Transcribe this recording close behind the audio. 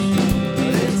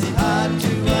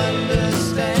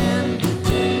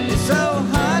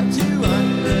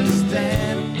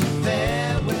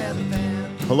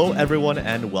everyone,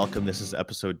 and welcome. This is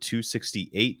episode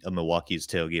 268 of Milwaukee's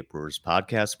Tailgate Brewers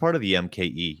podcast, part of the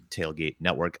MKE Tailgate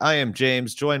Network. I am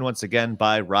James, joined once again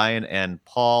by Ryan and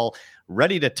Paul,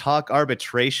 ready to talk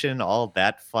arbitration, all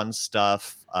that fun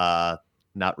stuff.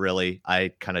 Not really.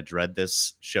 I kind of dread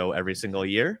this show every single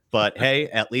year, but hey,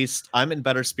 at least I'm in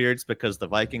better spirits because the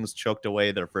Vikings choked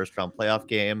away their first round playoff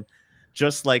game,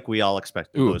 just like we all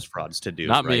expected those frauds to do.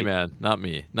 Not right? me, man. Not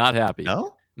me. Not happy.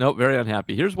 No? Nope, very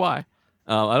unhappy. Here's why.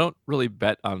 I don't really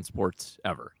bet on sports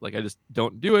ever. Like, I just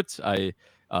don't do it.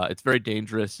 It's very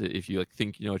dangerous if you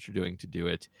think you know what you're doing to do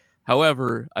it.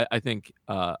 However, I think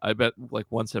I bet like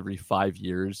once every 5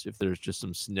 years if there's just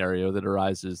some scenario that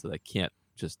arises that I can't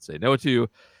just say no to.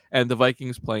 And the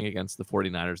Vikings playing against the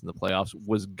 49ers in the playoffs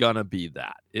was gonna be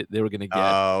that. They were gonna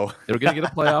get they were gonna get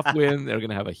a playoff win. They were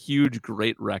gonna have a huge,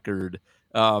 great record.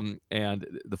 And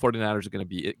the 49ers are going to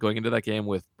be going into that game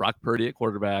with Brock Purdy at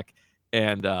quarterback.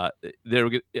 And I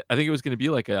think it was going to be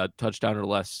like a touchdown or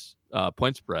less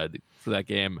point spread for that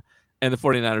game. And the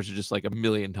 49ers are just like a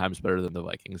million times better than the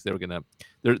Vikings. They were going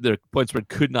to, their point spread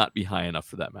could not be high enough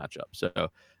for that matchup. So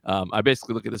I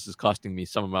basically look at this as costing me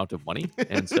some amount of money.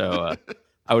 And so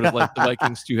I would have liked the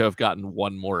Vikings to have gotten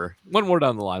one more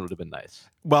down the line would have been nice.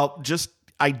 Well,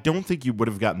 I don't think you would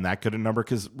have gotten that good a number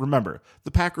because remember,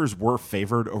 the Packers were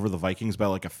favored over the Vikings by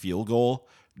like a field goal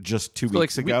just two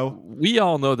weeks ago. We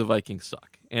all know the Vikings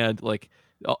suck. And like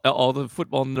all the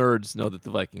football nerds know that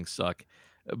the Vikings suck.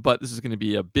 But this is going to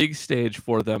be a big stage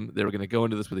for them. They were going to go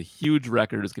into this with a huge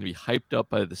record. It's going to be hyped up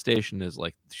by the station as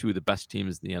like two of the best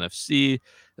teams in the NFC.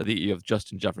 You have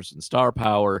Justin Jefferson star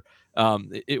power.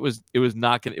 It was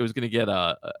going to get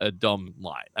a dumb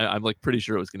line. I'm like pretty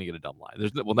sure it was going to get a dumb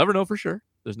line. We'll never know for sure.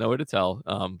 There's no way to tell.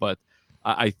 But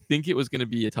I think it was going to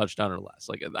be a touchdown or less.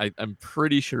 Like I'm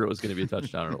pretty sure it was going to be a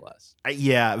touchdown or less.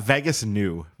 Yeah, Vegas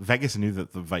knew that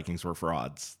the Vikings were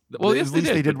frauds. Well, at least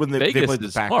they did when they played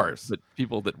the Packers. Smart, but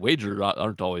people that wager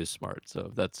aren't always smart.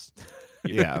 So that's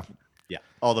yeah. Yeah,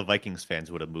 all the Vikings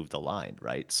fans would have moved the line,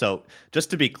 right? So just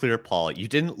to be clear, Paul, you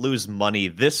didn't lose money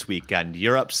this weekend.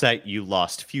 You're upset you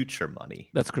lost future money.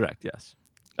 That's correct, yes.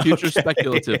 Future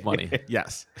speculative money.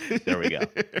 Yes. There we go.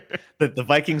 The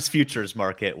Vikings futures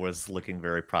market was looking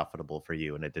very profitable for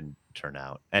you, and it didn't turn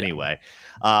out. Anyway,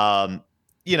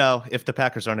 if the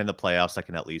Packers aren't in the playoffs, I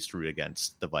can at least root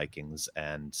against the Vikings,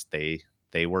 and they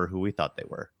were who we thought they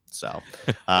were. So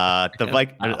the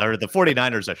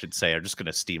 49ers, I should say, are just going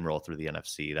to steamroll through the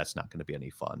NFC. That's not going to be any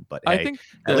fun. But I think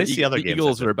at least the other games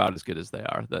Eagles are about as good as they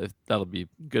are. That'll be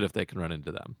good if they can run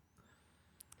into them.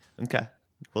 Okay.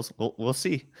 We'll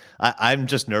see. I'm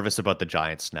just nervous about the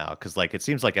Giants now because it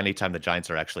seems like anytime the Giants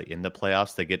are actually in the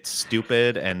playoffs, they get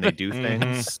stupid and they do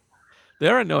things.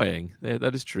 They're annoying.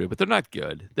 That is true, but they're not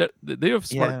good. They have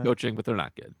smart coaching, but they're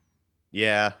not good.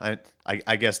 Yeah,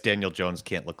 I guess Daniel Jones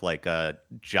can't look like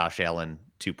Josh Allen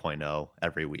 2.0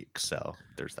 every week, so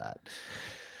there's that.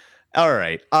 All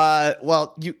right.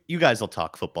 Well, you guys will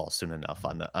talk football soon enough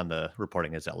on the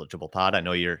Reporting as Eligible pod. I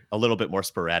know you're a little bit more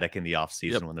sporadic in the off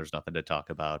season when there's nothing to talk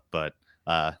about, but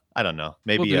I don't know.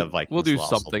 Maybe we'll do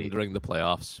something during the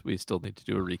playoffs. We still need to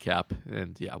do a recap,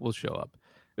 and we'll show up.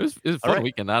 It was a fun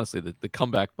weekend, honestly. The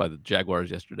comeback by the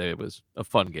Jaguars yesterday was a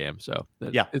fun game. So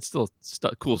it's still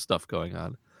cool stuff going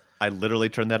on. I literally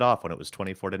turned that off when it was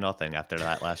 24-0 after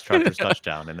that last Chargers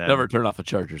touchdown, and then never turn off a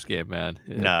Chargers game, man.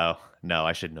 Yeah. No,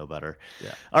 I should know better.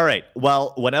 Yeah. All right.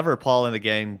 Well, whenever Paul and the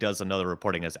gang does another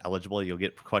Reporting as Eligible, you'll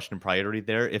get question priority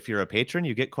there. If you're a patron,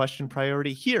 you get question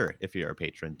priority here. If you're a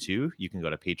patron too, you can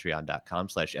go to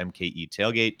patreon.com/MKE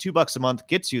tailgate. $2 a month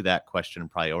gets you that question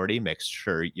priority. Makes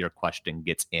sure your question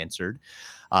gets answered.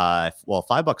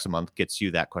 $5 a month gets you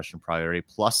that question priority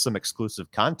plus some exclusive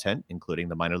content, including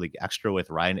the Minor League Extra with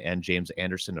Ryan and James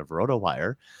Anderson of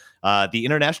RotoWire. The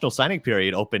international signing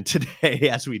period opened today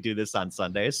as we do this on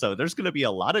Sunday, so there's going to be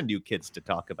a lot of new kids to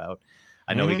talk about.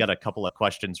 I know we got a couple of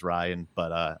questions, Ryan,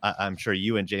 but I'm sure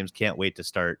you and James can't wait to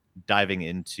start diving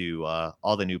into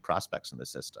all the new prospects in the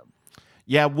system.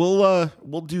 Yeah, we'll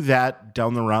do that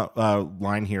down the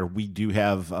line here. We do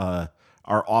have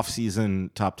our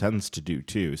off-season top 10s to do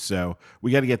too, so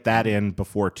we got to get that in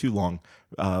before too long.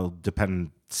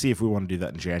 See if we want to do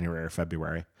that in January or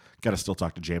February. Got to still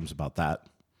talk to James about that.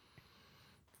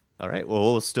 All right. Well,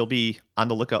 we'll still be on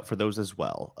the lookout for those as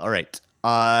well. All right.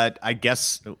 I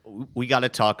guess we got to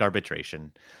talk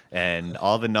arbitration and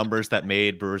all the numbers that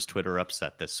made Brewers Twitter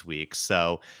upset this week.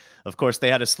 So, of course,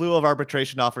 they had a slew of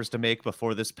arbitration offers to make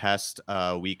before this past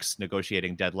week's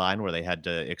negotiating deadline where they had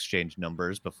to exchange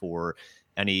numbers before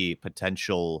any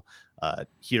potential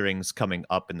hearings coming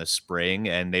up in the spring,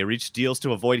 and they reached deals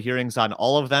to avoid hearings on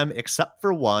all of them except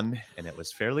for one, and it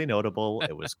was fairly notable.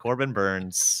 It was Corbin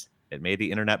Burns. It made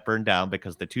the internet burn down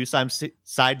because the two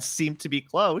sides seem to be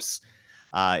close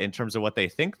in terms of what they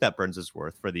think that Burns is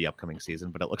worth for the upcoming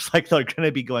season, but it looks like they're going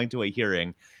to be going to a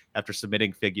hearing after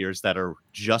submitting figures that are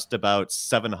just about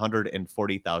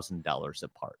 $740,000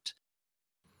 apart.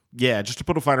 Yeah, just to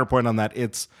put a finer point on that,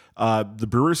 it's the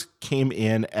Brewers came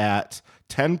in at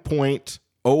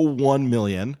 $10.01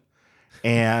 million,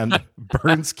 and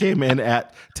Burns came in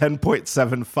at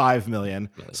 $10.75 million,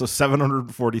 so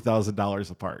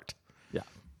 $740,000 apart. Yeah.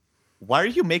 Why are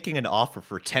you making an offer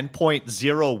for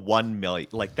 $10.01 million?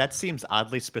 Like, that seems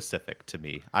oddly specific to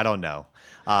me. I don't know.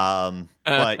 But,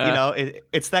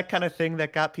 it's that kind of thing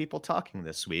that got people talking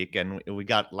this week, and we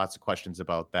got lots of questions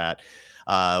about that.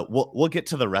 We'll get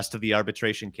to the rest of the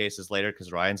arbitration cases later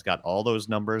because Ryan's got all those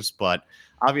numbers, but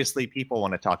obviously people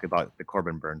want to talk about the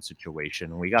Corbin Burns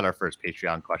situation. We got our first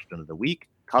Patreon question of the week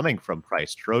coming from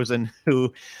Price Trozen,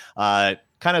 who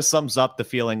kind of sums up the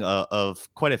feeling of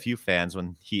quite a few fans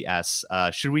when he asks,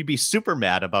 should we be super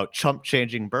mad about chump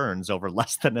changing Burns over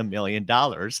less than $1 million?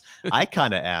 I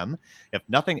kind of am. If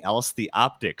nothing else, the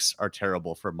optics are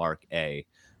terrible for Mark A.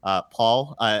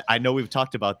 Paul, I know we've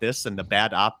talked about this and the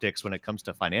bad optics when it comes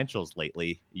to financials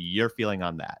lately. Your feeling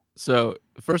on that? So,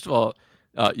 first of all,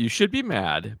 you should be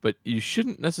mad, but you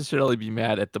shouldn't necessarily be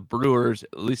mad at the Brewers,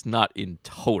 at least not in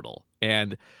total.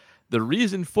 And the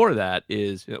reason for that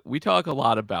is we talk a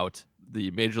lot about the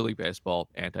Major League Baseball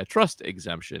antitrust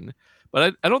exemption,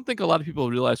 but I don't think a lot of people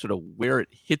realize sort of where it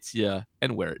hits you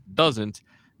and where it doesn't.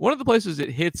 One of the places it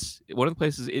hits, one of the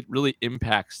places it really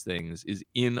impacts things is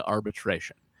in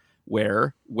arbitration,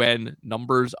 where when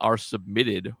numbers are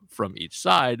submitted from each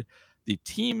side, the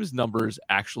team's numbers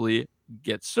actually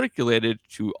get circulated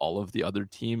to all of the other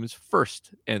teams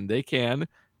first, and they can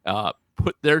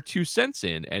put their 2 cents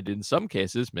in, and in some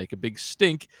cases make a big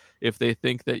stink if they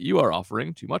think that you are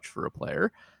offering too much for a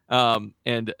player.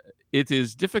 And it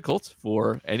is difficult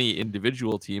for any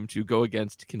individual team to go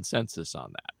against consensus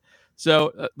on that.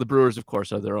 So the Brewers, of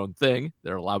course, are their own thing.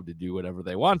 They're allowed to do whatever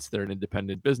they want. They're an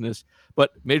independent business. But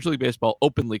Major League Baseball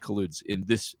openly colludes in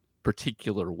this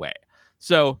particular way.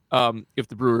 So if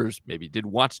the Brewers maybe did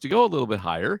want to go a little bit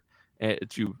higher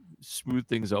to smooth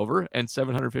things over, and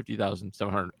 $750,000,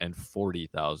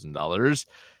 $740,000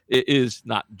 is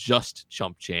not just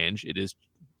chump change. It's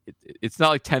not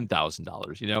like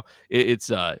 $10,000.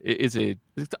 It's a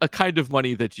kind of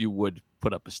money that you would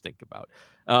put up a stink about.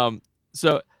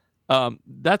 So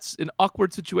that's an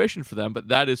awkward situation for them, but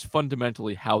that is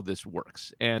fundamentally how this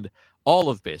works. And all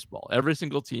of baseball, every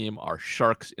single team are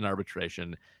sharks in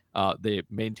arbitration. They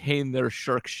maintain their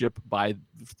sharkship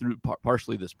through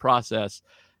partially this process.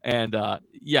 And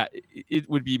it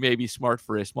would be maybe smart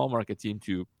for a small market team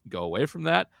to go away from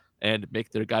that and make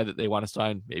their guy that they want to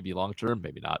sign maybe long term,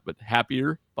 maybe not, but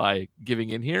happier by giving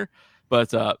in here.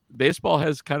 But baseball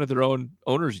has kind of their own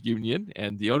owners union,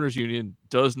 and the owners union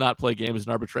does not play games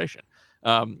in arbitration.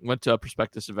 Went to a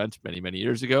prospectus event many, many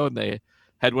years ago, and they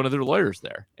had one of their lawyers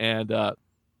there. And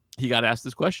he got asked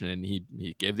this question, and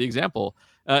he gave the example.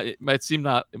 It might seem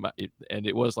and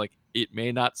it was like, it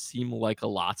may not seem like a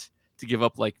lot to give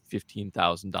up like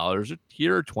 $15,000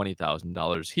 here or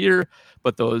 $20,000 here,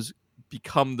 but those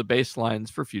become the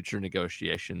baselines for future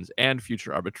negotiations and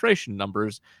future arbitration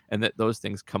numbers, and that those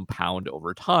things compound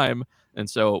over time. And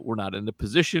so we're not in a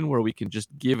position where we can just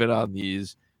give it on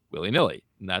these willy-nilly.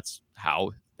 And that's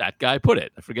how that guy put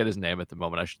it. I forget his name at the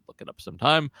moment. I should look it up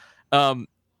sometime. But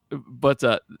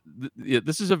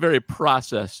this is a very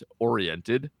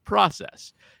process-oriented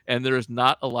process, and there is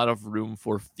not a lot of room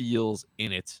for feels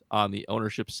in it on the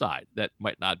ownership side. That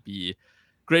might not be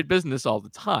great business all the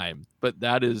time, but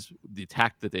that is the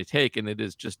tack that they take. And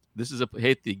this is a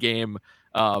hate the game,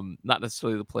 not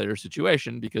necessarily the player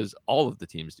situation, because all of the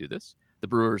teams do this. The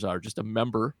Brewers are just a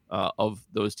member of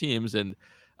those teams, and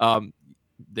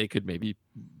they could maybe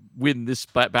win this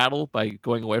battle by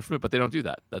going away from it, but they don't do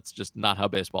that. That's just not how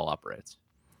baseball operates.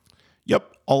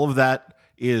 Yep. All of that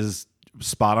is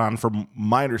spot on from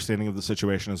my understanding of the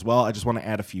situation as well. I just want to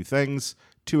add a few things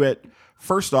to it.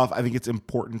 First off, I think it's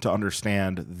important to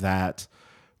understand that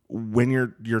when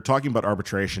you're talking about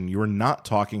arbitration, you are not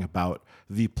talking about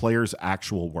the player's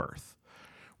actual worth.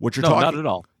 What you're talking, not at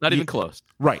all, not even close.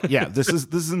 Right? Yeah. This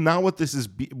is not what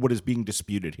what is being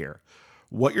disputed here.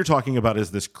 What you're talking about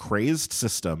is this crazed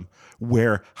system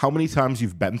where how many times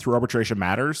you've been through arbitration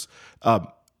matters. A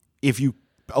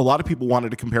lot of people wanted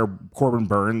to compare Corbin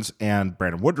Burns and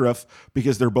Brandon Woodruff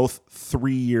because they're both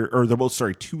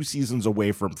 2 seasons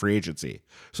away from free agency.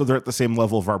 So they're at the same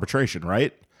level of arbitration,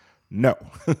 right? No.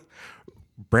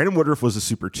 Brandon Woodruff was a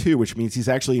Super 2, which means he's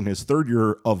actually in his third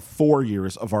year of 4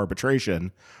 years of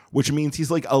arbitration, which means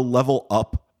he's like a level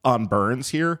up on Burns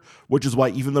here, which is why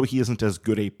even though he isn't as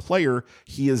good a player,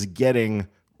 he is getting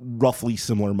roughly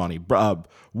similar money.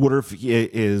 Woodruff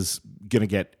is going to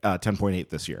get 10.8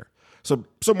 this year. So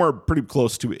somewhere pretty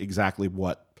close to exactly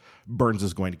what Burns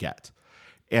is going to get.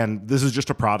 And this is just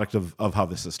a product of how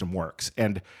the system works.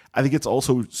 And I think it's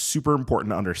also super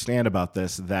important to understand about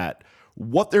this that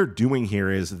what they're doing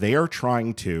here is they are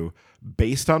trying to,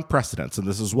 based on precedents, and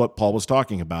this is what Paul was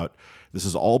talking about, this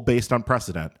is all based on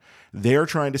precedent, they're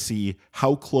trying to see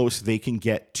how close they can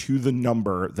get to the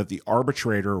number that the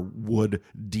arbitrator would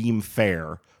deem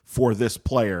fair for this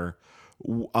player,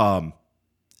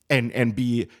 and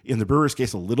be, in the Brewers'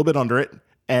 case, a little bit under it,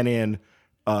 and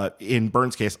in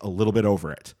Burns' case, a little bit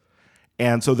over it.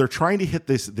 And so they're trying to hit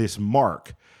this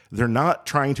mark. They're not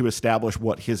trying to establish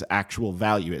what his actual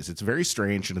value is. It's very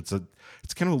strange, and it's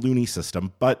kind of a loony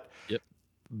system, but yep.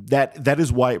 that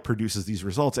is why it produces these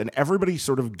results. And everybody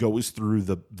sort of goes through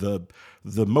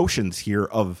the motions here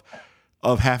of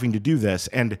having to do this.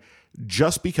 And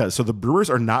just because, so the Brewers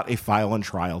are not a file and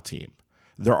trial team.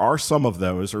 There are some of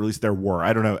those, or at least there were.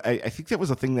 I don't know. I think that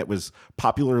was a thing that was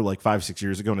popular like 5-6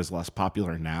 years ago and is less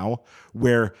popular now,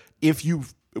 where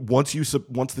once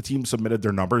the team submitted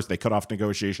their numbers, they cut off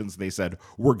negotiations. They said,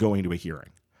 we're going to a hearing.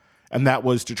 And that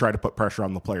was to try to put pressure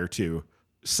on the player to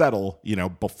settle,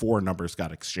 before numbers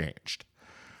got exchanged.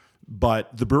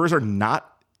 But the Brewers are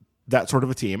not that sort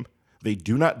of a team. They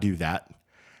do not do that.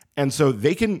 And so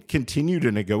they can continue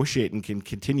to negotiate and can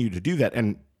continue to do that.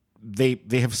 And they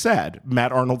have said,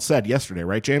 Matt Arnold said yesterday,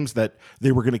 right, James, that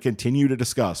they were going to continue to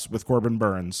discuss with Corbin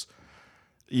Burns,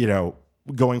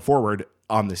 going forward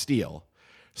on this deal.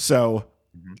 So,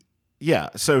 yeah,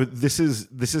 so this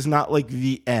is not like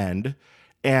the end.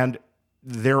 And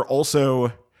they're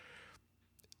also,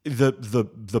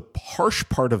 the harsh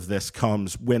part of this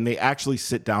comes when they actually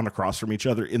sit down across from each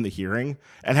other in the hearing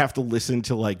and have to listen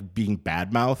to like being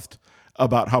badmouthed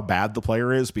about how bad the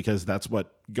player is, because that's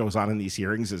what goes on in these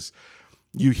hearings is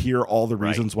you hear all the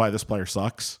reasons why this player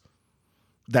sucks.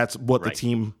 That's what the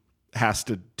team has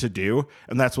to do,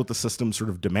 and that's what the system sort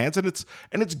of demands. And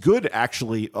it's good,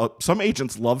 actually. Some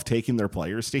agents love taking their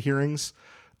players to hearings,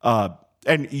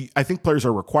 and I think players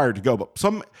are required to go, but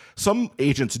some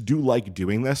agents do like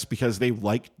doing this because they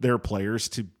like their players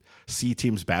to see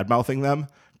teams bad-mouthing them,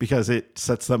 because it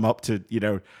sets them up to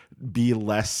be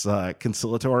less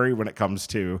conciliatory when it comes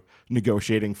to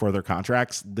negotiating for their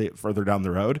contracts further down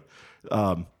the road.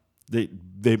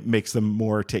 They makes them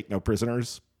more take no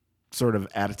prisoners sort of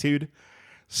attitude.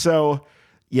 So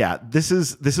yeah, this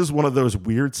is one of those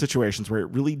weird situations where it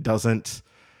really doesn't,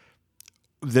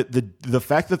 the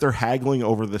fact that they're haggling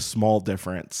over this small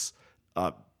difference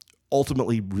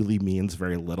ultimately really means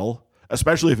very little,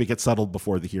 especially if it gets settled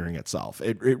before the hearing itself.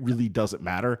 It really doesn't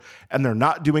matter. And they're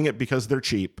not doing it because they're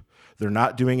cheap. They're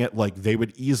not doing it like they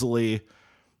would easily,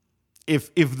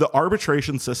 if the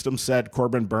arbitration system said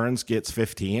Corbin Burns gets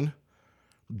 15,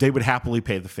 they would happily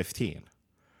pay the 15.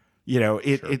 Sure.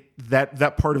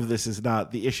 That part of this is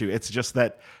not the issue. It's just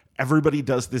that everybody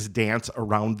does this dance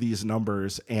around these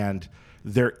numbers, and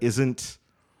there isn't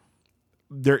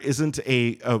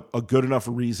a good enough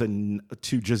reason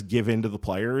to just give in to the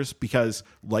players, because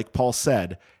like Paul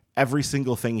said, every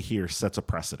single thing here sets a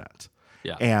precedent.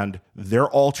 Yeah. And they're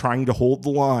all trying to hold the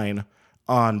line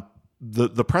on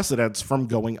the precedents from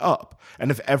going up. And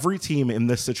if every team in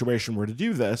this situation were to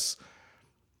do this,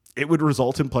 it would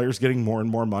result in players getting more and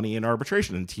more money in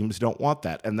arbitration, and teams don't want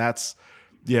that. And that's,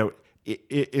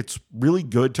 it's really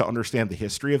good to understand the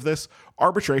history of this.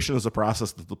 Arbitration is a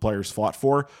process that the players fought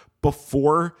for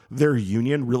before their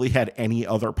union really had any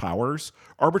other powers.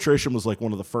 Arbitration was like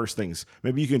one of the first things.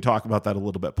 Maybe you can talk about that a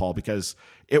little bit, Paul, because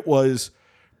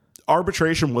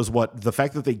arbitration was the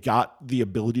fact that they got the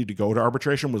ability to go to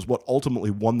arbitration was what ultimately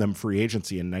won them free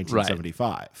agency in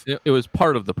 1975. Right. It was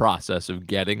part of the process of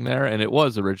getting there, and it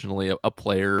was originally a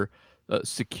player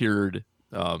secured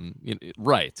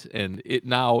right. And it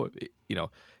now,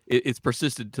 it's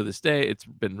persisted to this day. It's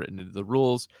been written into the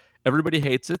rules. Everybody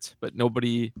hates it, but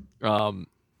nobody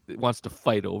wants to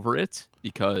fight over it,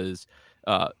 because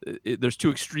there's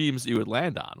two extremes you would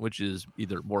land on, which is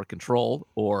either more control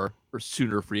or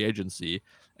sooner free agency,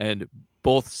 and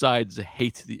both sides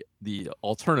hate the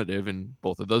alternative in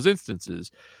both of those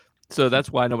instances. So that's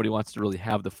why nobody wants to really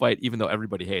have the fight, even though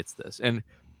everybody hates this. And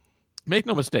make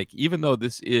no mistake, even though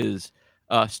this is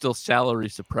still salary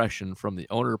suppression from the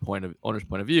owner's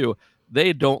point of view,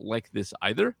 they don't like this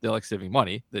either. They like saving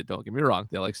money. They don't get me wrong.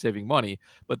 They like saving money,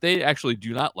 but they actually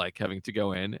do not like having to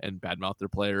go in and badmouth their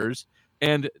players.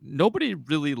 And nobody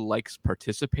really likes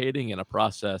participating in a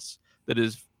process that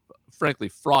is frankly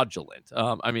fraudulent.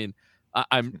 I mean,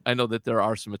 I know that there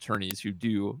are some attorneys who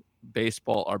do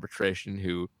baseball arbitration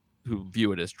who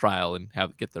view it as trial and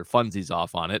get their funsies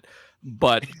off on it,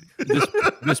 but this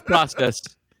this process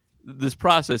this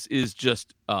process is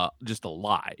just a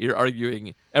lie. You're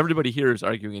arguing. Everybody here is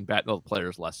arguing in bad. Well, the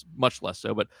players much less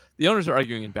so, but the owners are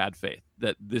arguing in bad faith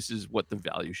that this is what the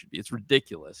value should be. It's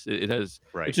ridiculous. It has.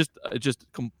 Right.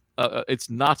 It's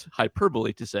not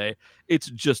hyperbole to say it's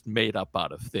just made up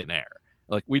out of thin air.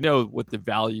 Like, we know what the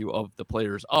value of the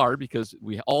players are because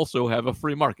we also have a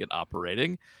free market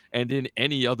operating, and in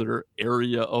any other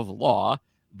area of law,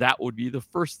 that would be the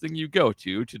first thing you go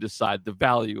to decide the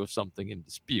value of something in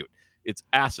dispute. It's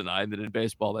asinine that in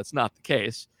baseball that's not the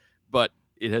case, but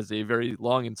it has a very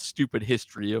long and stupid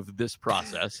history of this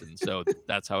process, and so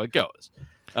that's how it goes.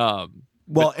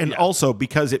 Also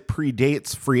because it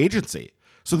predates free agency,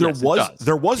 so there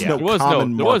was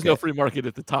no free market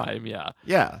at the time.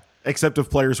 Yeah. Except if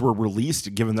players were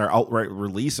released, given their outright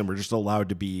release, and were just allowed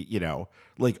to be,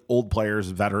 like old players,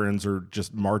 veterans, or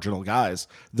just marginal guys.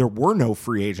 There were no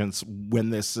free agents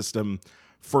when this system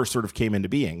first sort of came into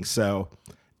being. So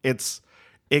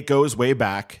it goes way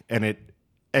back, and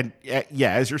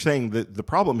as you're saying, the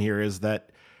problem here is that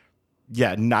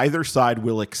neither side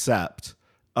will accept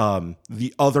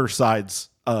the other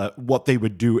side's what they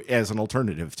would do as an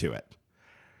alternative to it,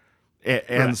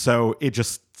 and so it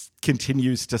just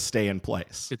continues to stay in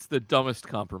place. It's the dumbest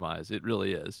compromise. It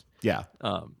really is. Yeah.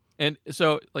 And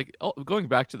so, like, going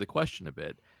back to the question a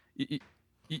bit,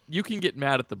 you can get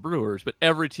mad at the Brewers, but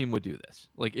every team would do this.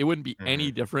 Like, it wouldn't be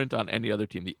any different on any other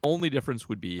team. The only difference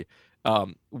would be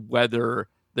whether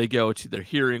they go to their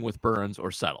hearing with Burns or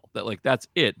settle. That's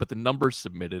it. But the numbers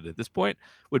submitted at this point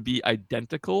would be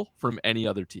identical from any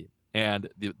other team, and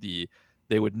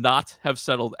they would not have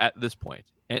settled at this point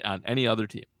on any other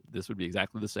team. This would be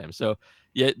exactly the same. So,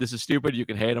 yeah, this is stupid. You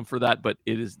can hate them for that, but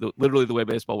it is literally the way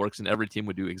baseball works, and every team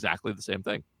would do exactly the same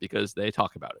thing because they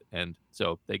talk about it, and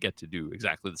so they get to do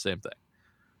exactly the same thing.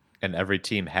 And every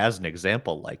team has an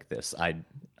example like this. I'd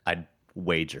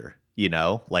wager,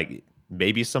 like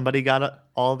maybe somebody got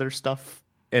all their stuff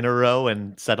in a row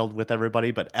and settled with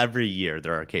everybody, but every year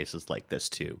there are cases like this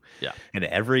too. Yeah. And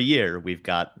every year we've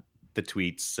got the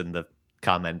tweets and the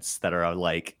comments that are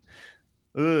like,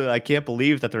 I can't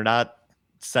believe that they're not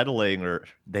settling, or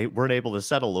they weren't able to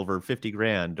settle over 50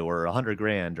 grand or 100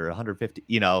 grand or 150.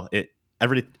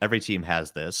 Every team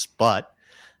has this, but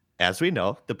as we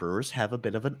know, the Brewers have a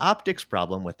bit of an optics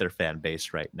problem with their fan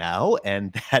base right now,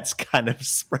 and that's kind of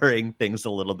spurring things a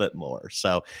little bit more.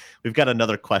 So we've got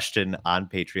another question on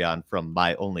Patreon from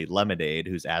My Only Lemonade,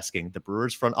 who's asking, the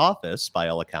Brewers front office, by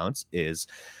all accounts, is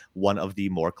one of the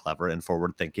more clever and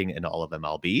forward-thinking in all of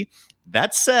MLB.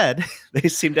 That said, they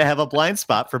seem to have a blind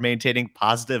spot for maintaining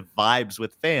positive vibes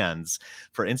with fans.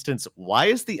 For instance, why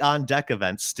is the on-deck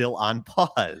event still on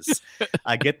pause?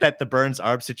 I get that the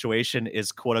Burns-Arb situation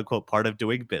is quote-unquote part of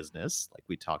doing business, like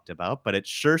we talked about, but it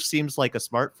sure seems like a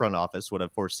smart front office would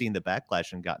have foreseen the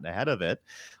backlash and gotten ahead of it.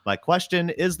 My question,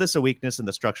 is this a weakness in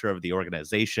the structure of the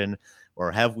organization,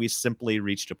 or have we simply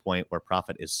reached a point where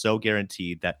profit is so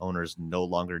guaranteed that owners no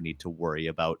longer need to worry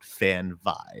about fan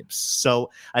vibes? So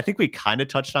I think we kind of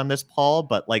touched on this, Paul,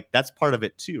 but that's part of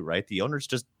it too, right? The owners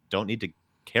just don't need to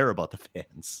care about the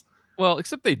fans. Well,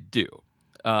 except they do,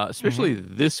 especially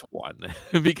this one,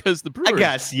 because the Brewers,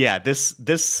 I guess,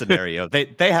 this scenario,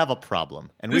 they have a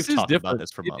problem, and we've talked about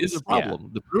this for months. It is a problem. Yeah.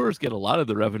 The Brewers get a lot of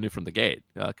the revenue from the gate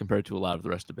compared to a lot of the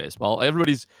rest of baseball.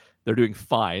 They're doing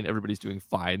fine. Everybody's doing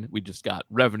fine. We just got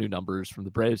revenue numbers from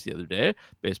the Braves the other day.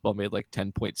 Baseball made like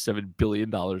 $10.7 billion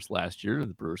last year, and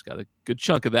the Brewers got a good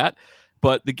chunk of that.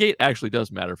 But the gate actually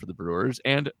does matter for the Brewers,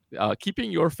 and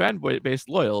keeping your fan base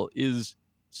loyal is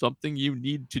something you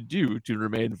need to do to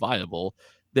remain viable.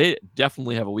 They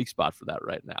definitely have a weak spot for that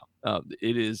right now.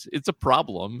 It's a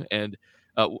problem, and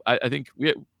I think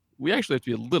we actually have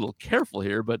to be a little careful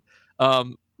here. But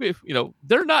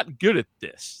they're not good at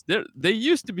this. They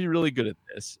used to be really good at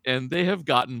this, and they have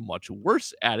gotten much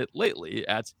worse at it lately,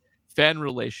 at fan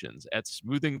relations, at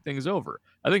smoothing things over.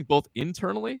 I think both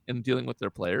internally in dealing with their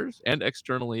players and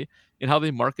externally in how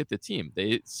they market the team.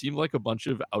 They seem like a bunch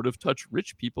of out of touch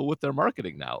rich people with their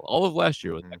marketing now. All of last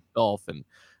year with golf and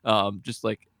just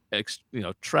like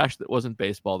trash that wasn't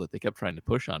baseball that they kept trying to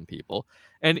push on people.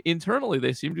 And internally,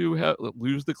 they seem to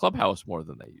lose the clubhouse more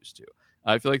than they used to.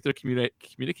 I feel like their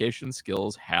communication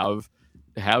skills have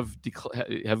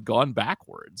have gone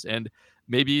backwards. And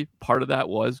maybe part of that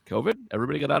was COVID.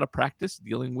 Everybody got out of practice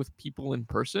dealing with people in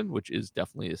person, which is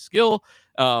definitely a skill.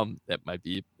 That might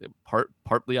be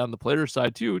partly on the player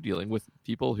side too, dealing with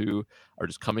people who are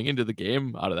just coming into the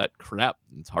game out of that crap.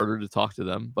 It's harder to talk to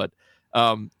them, but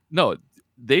no,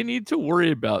 they need to worry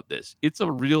about this. It's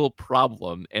a real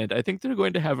problem, and I think they're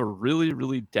going to have a really,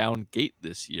 really down gate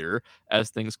this year as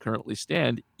things currently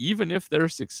stand, even if they're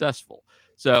successful.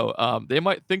 So they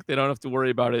might think they don't have to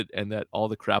worry about it, and that all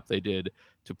the crap they did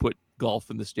to put golf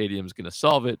in the stadium is going to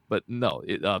solve it. But no,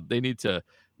 they need to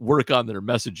work on their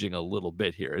messaging a little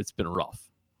bit here. It's been rough.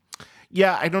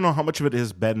 Yeah, I don't know how much of it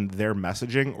has been their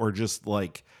messaging or just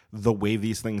like the way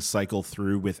these things cycle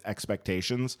through with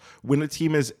expectations. When a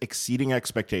team is exceeding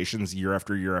expectations year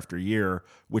after year after year,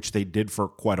 which they did for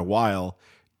quite a while,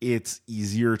 it's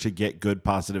easier to get good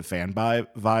positive fan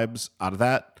vibes out of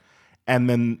that. And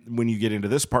then when you get into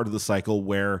this part of the cycle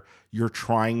where you're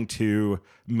trying to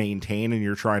maintain and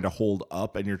you're trying to hold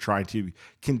up and you're trying to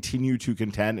continue to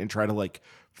contend and try to like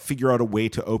figure out a way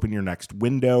to open your next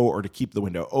window or to keep the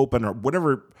window open or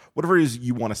whatever it is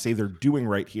you want to say they're doing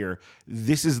right here,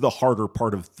 this is the harder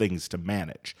part of things to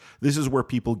manage. This is where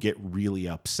people get really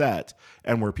upset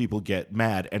and where people get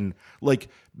mad. And like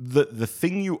the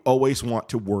thing you always want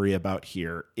to worry about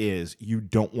here is you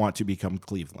don't want to become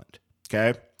Cleveland.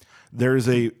 Okay? There's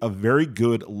a very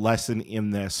good lesson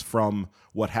in this from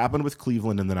what happened with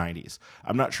Cleveland in the 90s.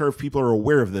 I'm not sure if people are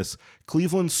aware of this.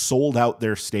 Cleveland sold out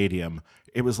their stadium.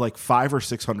 It was like 500 or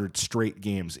 600 straight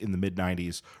games in the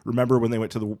mid-90s. Remember when they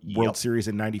went to the World Series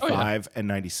in 95 and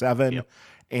 97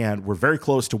 and were very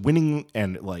close to winning,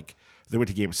 and like they went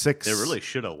to game 6. They really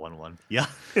should have won one. Yeah.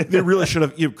 They really should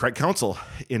have. Craig Counsell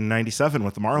in 97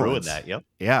 with the Marlins. Ruined that, yep.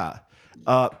 Yeah.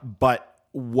 But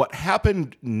what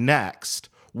happened next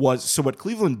was, so what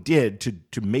Cleveland did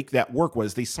to make that work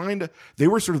was they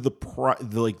were sort of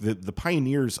the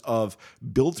pioneers of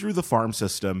build through the farm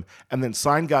system and then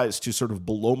sign guys to sort of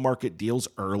below market deals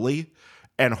early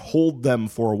and hold them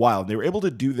for a while. And they were able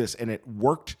to do this, and it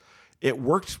worked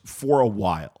for a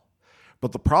while.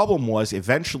 But the problem was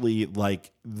eventually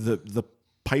like the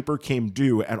Piper came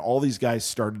due and all these guys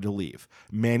started to leave.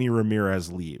 Manny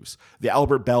Ramirez leaves. The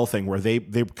Albert Bell thing where they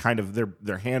kind of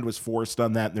their hand was forced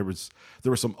on that, and there was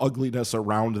some ugliness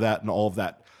around that and all of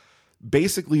that.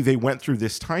 Basically, they went through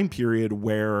this time period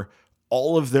where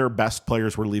all of their best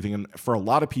players were leaving, and for a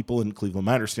lot of people in Cleveland,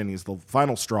 my understanding is the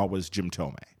final straw was Jim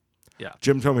Thome. Yeah.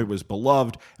 Jim Thome was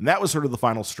beloved, and that was sort of the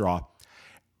final straw.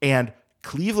 And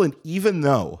Cleveland, even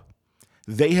though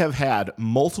they have had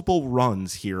multiple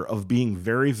runs here of being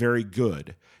very, very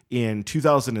good. In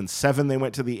 2007, they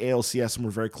went to the ALCS and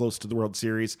were very close to the World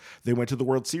Series. They went to the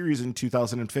World Series in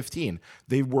 2015.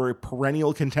 They were a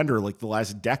perennial contender like the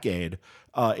last decade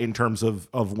in terms of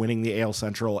winning the AL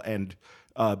Central and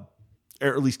or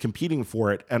at least competing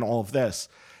for it and all of this.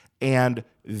 And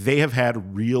they have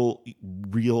had real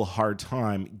hard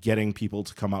time getting people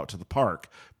to come out to the park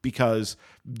because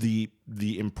the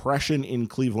impression in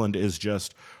Cleveland is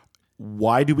just,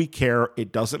 why do we care?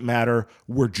 It doesn't matter.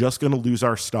 We're just going to lose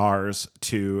our stars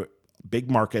to big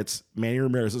markets. Manny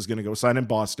Ramirez is going to go sign in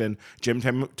Boston. Jim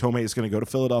Thome is going to go to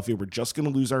Philadelphia. We're just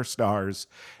going to lose our stars.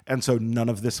 And so none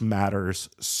of this matters.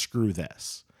 Screw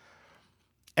this.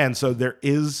 And so there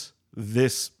is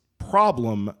this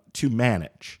problem to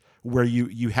manage where you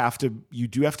do have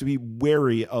to be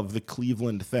wary of the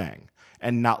Cleveland thing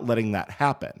and not letting that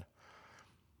happen.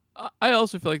 I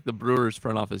also feel like the Brewers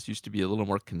front office used to be a little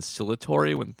more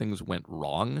conciliatory when things went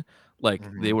wrong. Like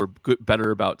they were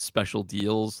better about special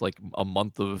deals, like a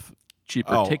month of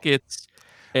cheaper tickets.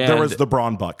 And there was the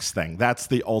Braun Bucks thing. That's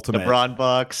the ultimate. The Braun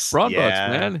Bucks. Bucks,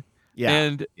 man. Yeah.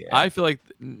 And I feel like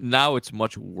now it's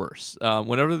much worse.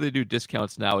 Whenever they do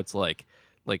discounts now, it's like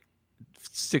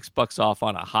 $6 off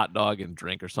on a hot dog and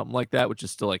drink or something like that, which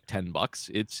is still like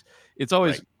 $10. It's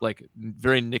always like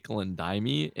very nickel and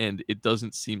dimey, and it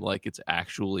doesn't seem like it's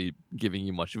actually giving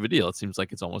you much of a deal. It seems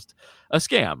like it's almost a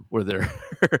scam where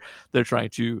they're trying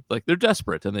to, like, they're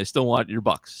desperate and they still want your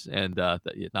bucks, and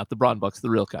not the Braun Bucks, the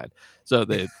real kind. So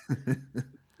they're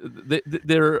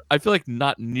I feel like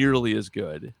not nearly as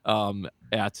good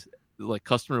at like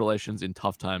customer relations in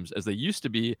tough times as they used to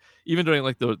be, even during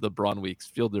like the Braun Weeks,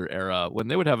 Fielder era, when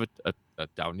they would have a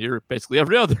down year basically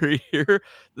every other year.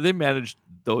 They managed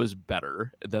those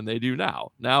better than they do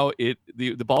now. Now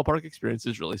the ballpark experience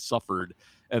has really suffered,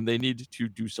 and they need to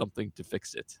do something to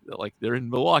fix it. Like, they're in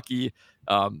Milwaukee.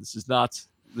 There's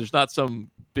not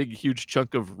some big huge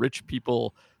chunk of rich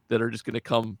people that are just going to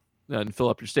come and fill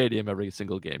up your stadium every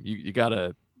single game. You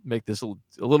gotta make this a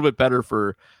little bit better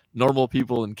for normal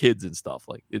people and kids and stuff.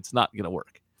 Like, it's not going to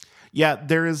work. Yeah,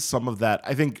 there is some of that.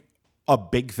 I think a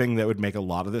big thing that would make a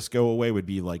lot of this go away would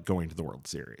be like going to the World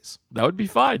Series. That would be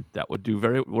fine. That would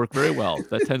work very well.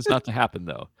 That tends not to happen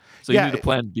though. So you need a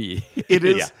plan B. It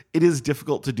is it is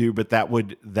difficult to do, but that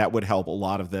would help a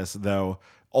lot of this, though.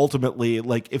 Ultimately,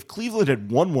 like if Cleveland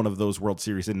had won one of those World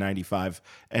Series in 95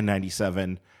 and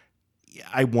 97,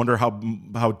 I wonder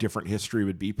how different history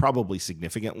would be. Probably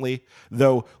significantly.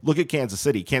 Though, look at Kansas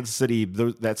City. Kansas City,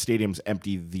 that stadium's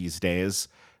empty these days.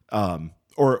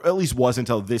 Or at least was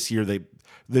until this year. They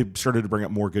started to bring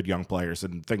up more good young players,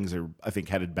 and things are, I think,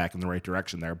 headed back in the right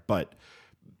direction there. But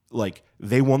like,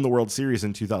 they won the World Series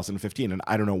in 2015, and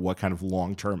I don't know what kind of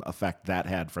long-term effect that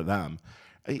had for them.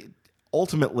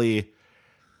 Ultimately,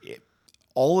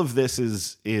 all of this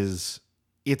is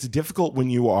it's difficult when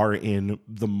you are in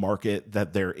the market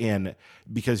that they're in,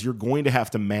 because you're going to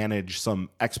have to manage some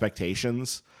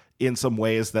expectations in some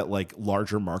ways that like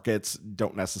larger markets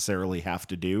don't necessarily have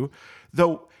to do.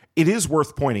 Though it is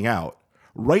worth pointing out,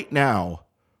 right now,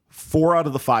 4 out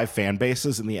of the 5 fan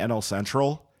bases in the NL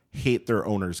Central hate their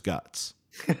owners' guts.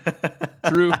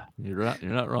 True. You're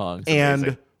not wrong.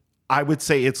 And I would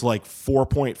say it's like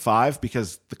 4.5,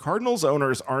 because the Cardinals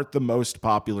owners aren't the most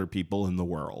popular people in the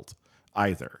world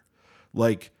either.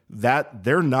 Like that,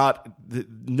 they're not.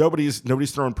 Nobody's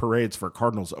throwing parades for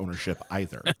Cardinals ownership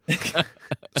either.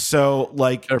 So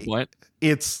like, fair point.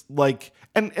 It's like,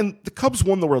 and the Cubs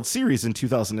won the World Series in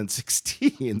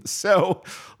 2016. So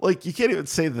like, you can't even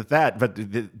say that, but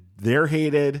they're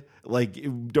hated. Like,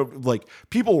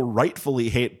 people rightfully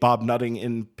hate Bob Nutting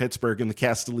in Pittsburgh and the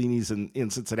Castellinis in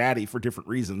Cincinnati for different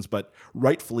reasons, but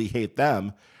rightfully hate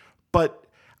them. But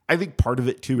I think part of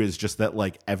it too is just that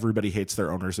like everybody hates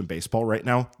their owners in baseball right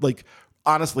now. Like,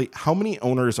 honestly, how many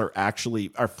owners are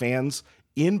fans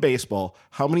in baseball?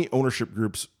 How many ownership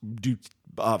groups do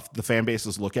the fan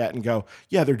bases look at and go,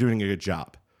 yeah, they're doing a good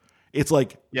job? It's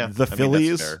like the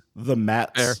Phillies, the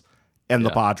Mets, and the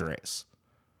Padres.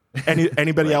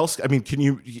 Anybody right. else? I mean,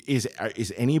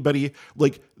 is anybody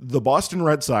like the Boston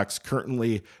Red Sox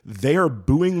currently? They are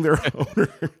booing their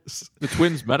owners. The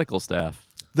Twins medical staff.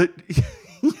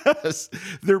 Yes,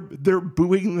 they're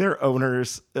booing their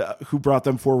owners who brought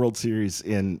them 4 World Series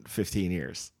in 15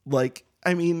 years. Like,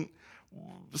 I mean,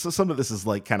 so some of this is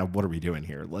like, kind of, what are we doing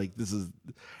here? Like, this is,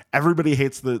 everybody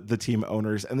hates the team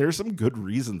owners, and there's some good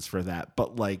reasons for that.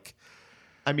 But like,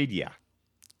 I mean, yeah.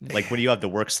 Like when you have the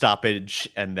work stoppage,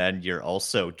 and then you're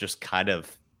also just kind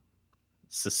of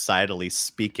societally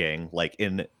speaking, like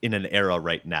in an era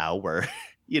right now where,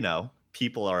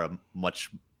 people are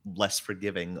much less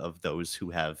forgiving of those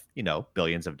who have,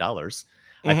 billions of dollars.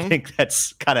 Mm-hmm. I think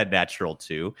that's kind of natural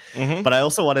too. Mm-hmm. But I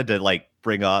also wanted to like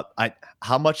bring up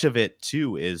how much of it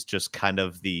too is just kind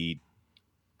of the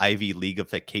Ivy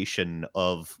Leagueification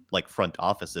of like front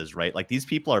offices, right? Like these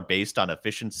people are based on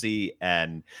efficiency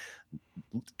and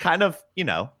kind of,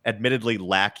 admittedly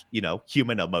lack,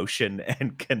 human emotion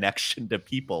and connection to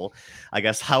people. I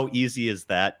guess how easy is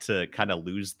that to kind of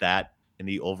lose that in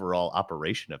the overall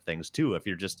operation of things too, if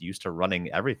you're just used to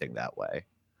running everything that way?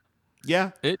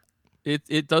 Yeah,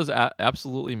 it does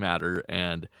absolutely matter.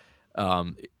 And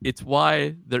it's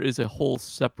why there is a whole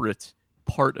separate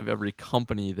part of every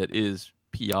company that is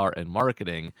PR and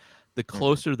marketing. The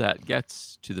closer that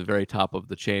gets to the very top of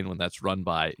the chain, when that's run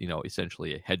by,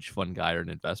 essentially a hedge fund guy or an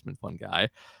investment fund guy,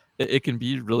 it can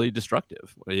be really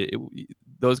destructive.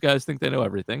 Those guys think they know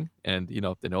everything, and,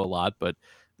 they know a lot, but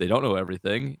they don't know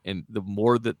everything. And the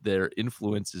more that their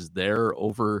influence is there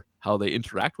over how they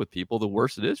interact with people, the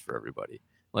worse it is for everybody.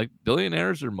 Like,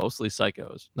 billionaires are mostly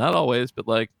psychos. Not always, but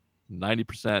like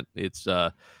 90%.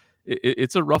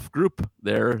 It's a rough group.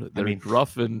 They're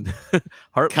rough and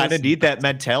heartless. Kind of need that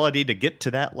mentality to get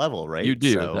to that level, right? You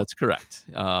do. So. That's correct.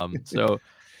 So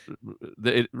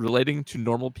relating to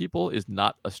normal people is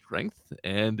not a strength,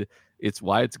 and it's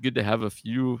why it's good to have a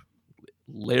few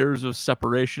layers of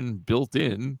separation built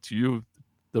in to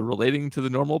the relating to the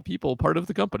normal people part of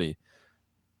the company.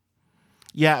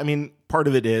 Yeah, I mean, part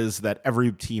of it is that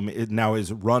every team now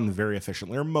is run very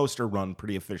efficiently, or most are run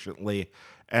pretty efficiently,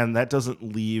 and that doesn't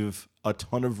leave a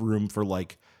ton of room for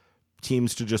like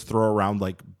teams to just throw around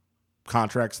like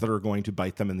contracts that are going to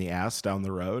bite them in the ass down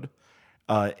the road,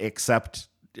 except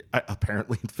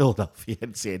apparently in Philadelphia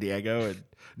and San Diego and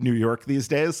New York these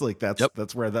days. Like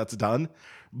that's where that's done.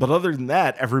 But other than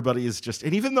that, everybody is just,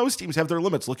 and even those teams have their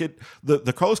limits. Look at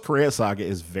the Carlos Correa saga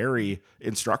is very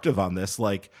instructive on this.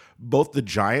 Like both the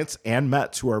Giants and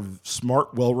Mets, who are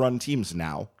smart, well-run teams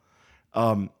now,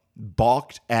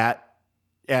 balked at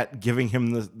giving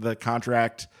him the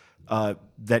contract the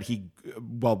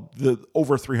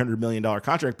over $300 million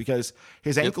contract, because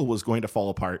his ankle was going to fall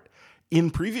apart.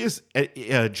 In previous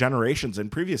generations, in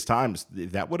previous times,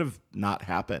 that would have not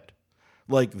happened.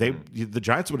 Like the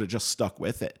Giants would have just stuck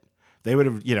with it. They would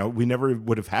have, we never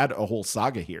would have had a whole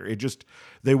saga here.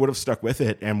 They would have stuck with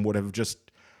it and would have just,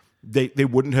 they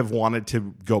wouldn't have wanted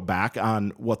to go back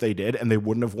on what they did, and they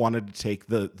wouldn't have wanted to take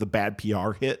the bad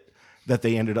PR hit that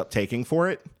they ended up taking for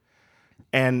it.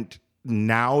 And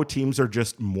now teams are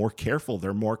just more careful.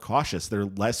 They're more cautious. They're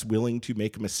less willing to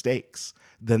make mistakes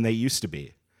than they used to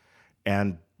be.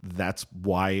 And that's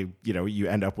why, you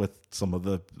end up with some of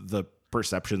the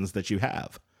perceptions that you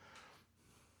have.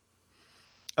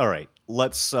 All right,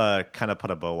 let's kind of put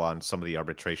a bow on some of the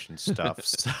arbitration stuff.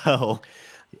 So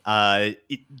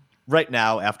right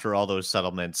now, after all those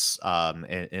settlements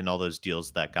and all those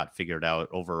deals that got figured out,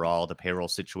 overall, the payroll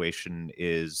situation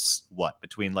is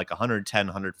between like 110,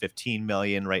 115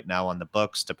 million right now on the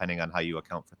books, depending on how you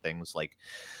account for things like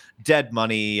dead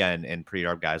money and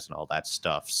pre-arb guys and all that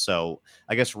stuff. So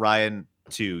I guess, Ryan,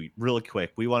 really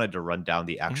quick, we wanted to run down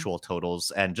the actual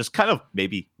totals and just kind of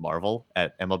maybe marvel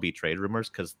at MLB Trade Rumors,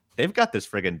 because they've got this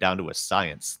friggin' down to a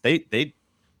science. They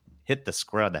hit the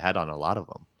square on the head on a lot of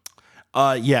them.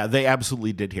 Yeah, they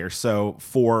absolutely did here. So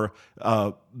for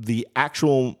the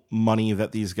actual money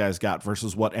that these guys got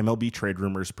versus what MLB Trade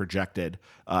Rumors projected,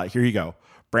 here you go.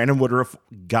 Brandon Woodruff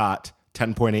got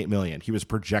 $10.8 million. He was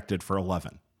projected for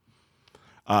 11.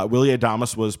 Willy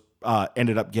Adames was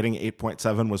ended up getting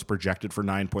 8.7, was projected for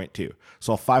 9.2.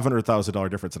 So a $500,000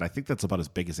 difference, and I think that's about as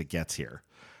big as it gets here.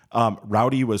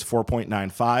 Rowdy was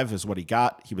 4.95 is what he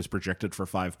got. He was projected for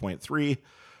 5.3.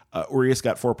 Urias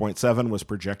got 4.7, was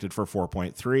projected for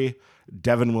 4.3.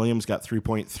 Devin Williams got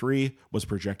 3.3, was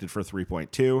projected for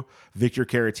 3.2. Victor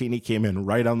Caratini came in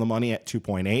right on the money at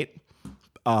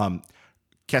 2.8.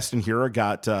 Keston Hiura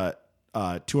got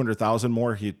 200,000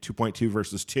 more. He had 2.2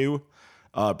 versus 2.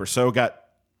 Brosseau got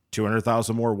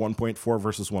 200,000 more, 1.4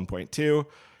 versus 1.2.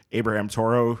 Abraham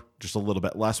Toro, just a little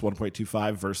bit less,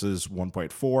 1.25 versus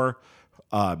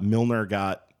 1.4. Milner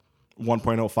got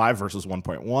 1.05 versus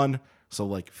 1.1. So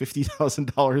like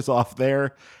 $50,000 off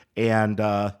there. And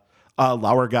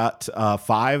Lauer got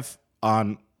 5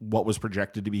 on what was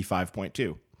projected to be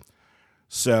 5.2.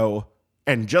 So,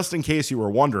 and just in case you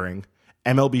were wondering,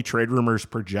 MLB Trade Rumors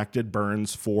projected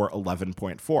Burns for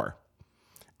 11.4.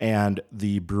 And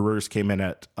the Brewers came in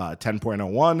at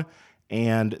 10.01,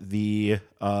 and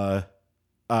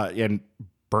and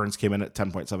Burns came in at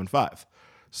 10.75.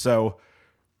 So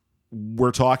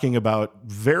we're talking about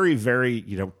very, very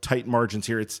tight margins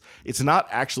here. It's not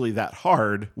actually that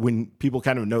hard when people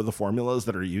kind of know the formulas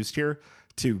that are used here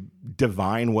to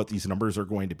divine what these numbers are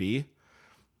going to be.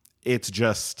 It's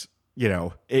just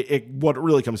what it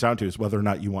really comes down to is whether or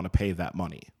not you want to pay that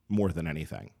money more than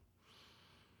anything.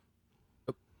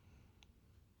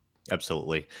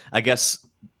 Absolutely. I guess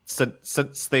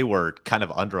since they were kind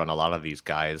of under on a lot of these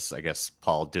guys, I guess,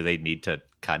 Paul, do they need to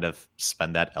kind of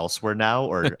spend that elsewhere now,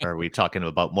 or are we talking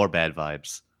about more bad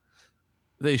vibes?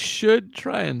 They should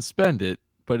try and spend it,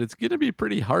 but it's going to be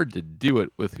pretty hard to do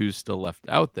it with who's still left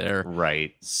out there.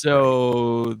 Right.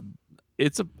 So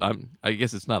it's I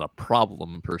guess it's not a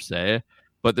problem per se,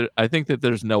 but I think that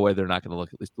there's no way they're not going to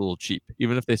look at least a little cheap,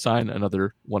 even if they sign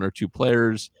another 1 or 2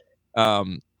 players.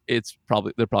 They're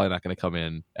probably not going to come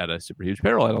in at a super huge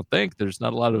payroll. I don't think there's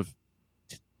not a lot of,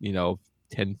 $10,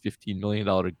 $15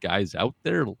 million guys out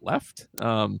there left.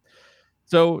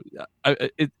 So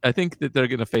I think that they're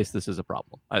going to face this as a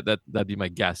problem. That'd be my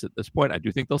guess at this point. I do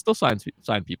think they'll still sign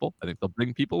people. I think they'll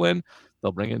bring people in.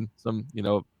 They'll bring in some,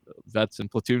 vets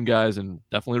and platoon guys and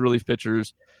definitely relief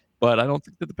pitchers. But I don't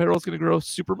think that the payroll is going to grow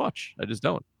super much. I just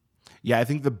don't. Yeah, I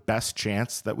think the best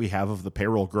chance that we have of the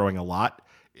payroll growing a lot,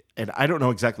 and I don't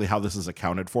know exactly how this is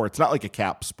accounted for. It's not like a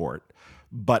cap sport,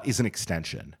 but is an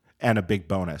extension and a big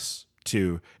bonus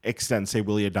to extend, say,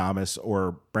 Willy Adames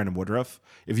or Brandon Woodruff.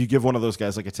 If you give one of those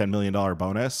guys like a $10 million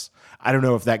bonus, I don't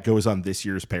know if that goes on this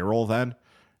year's payroll then,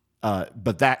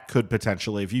 but that could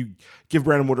potentially, if you give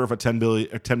Brandon Woodruff a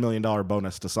 $10 million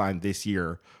bonus to sign this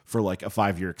year for like a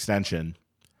 5-year extension,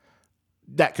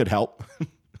 that could help.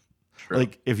 Sure.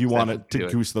 Like if you wanted to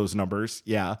goose those numbers,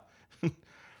 yeah.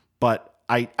 But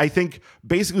I think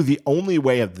basically the only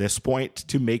way at this point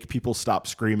to make people stop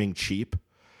screaming cheap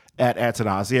at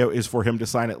Attanasio is for him to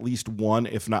sign at least 1,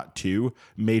 if not 2,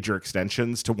 major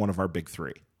extensions to one of our big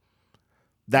 3.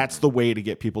 That's the way to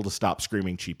get people to stop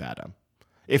screaming cheap at him.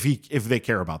 If they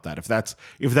care about that, if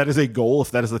that is a goal,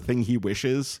 if that is a thing he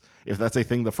wishes, if that's a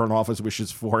thing the front office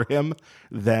wishes for him,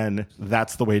 then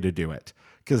that's the way to do it.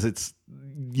 because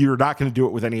you're not going to do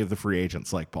it with any of the free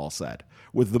agents, like Paul said.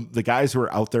 With the guys who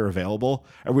are out there available,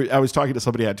 I was talking to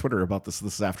somebody on Twitter about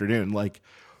this afternoon. Like,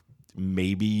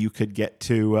 maybe you could get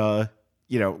to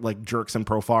like Jerkson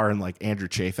Profar and like Andrew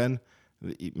Chafin.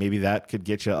 Maybe that could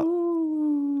get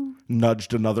you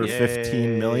nudged another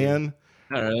 15 million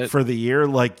for the year.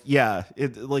 Like, yeah,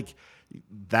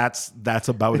 that's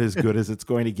about as good as it's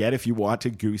going to get if you want to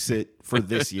goose it for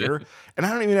this year. And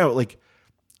I don't even know, like,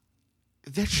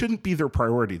 that shouldn't be their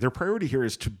priority. Their priority here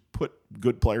is to put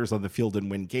good players on the field and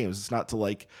win games. It's not to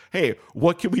like, hey,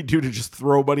 what can we do to just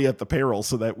throw money at the payroll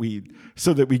so that we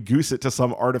goose it to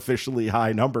some artificially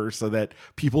high number so that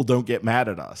people don't get mad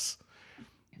at us.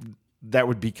 That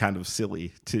would be kind of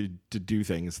silly to do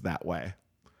things that way.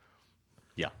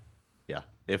 Yeah.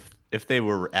 If they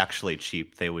were actually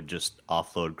cheap, they would just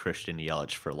offload Christian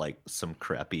Yelich for like some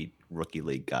crappy rookie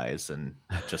league guys and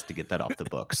just to get that off the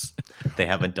books. They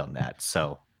haven't done that.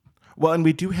 So, well, and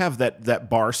we do have that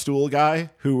Barstool guy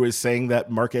who is saying that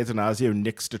Mark Attanasio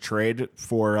nixed a trade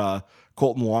for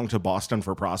Colton Wong to Boston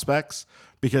for prospects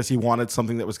because he wanted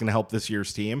something that was going to help this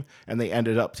year's team, and they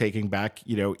ended up taking back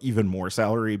even more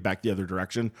salary back the other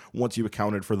direction once you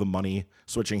accounted for the money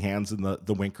switching hands in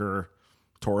the Winker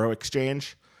Toro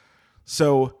exchange.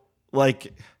 So,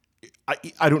 like,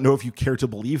 I don't know if you care to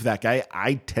believe that guy.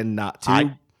 I tend not to.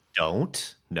 I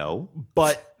don't know.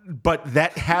 But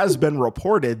that has been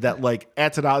reported that, like,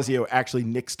 Attanasio actually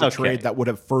nixed a trade that would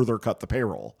have further cut the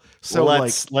payroll. So,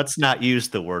 let's not use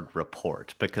the word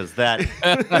report because that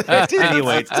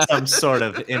attenuates some sort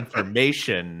of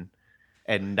information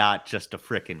and not just a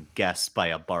frickin' guess by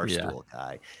a Barstool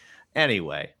guy.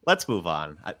 Anyway, let's move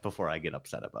on before I get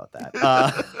upset about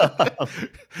that.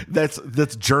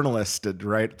 That's journalisted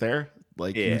right there.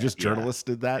 Like, you just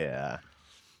journalisted that.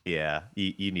 Yeah.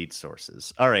 You need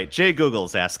sources. All right. Jay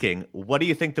Google's asking, what do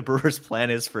you think the Brewers' plan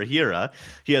is for Hira?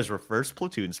 He has reverse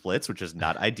platoon splits, which is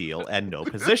not ideal, and no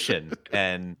position.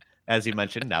 And as you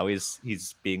mentioned, now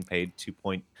he's being paid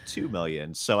 $2.2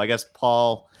 million. So I guess,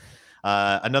 Paul,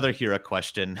 another Hira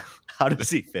question. How does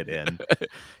he fit in?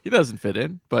 He doesn't fit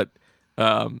in, but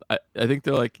I think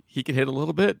they're like, he can hit a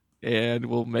little bit and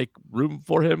we'll make room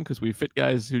for him because we fit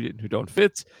guys who don't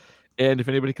fit. And if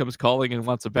anybody comes calling and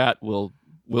wants a bat, we'll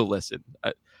listen.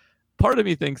 Part of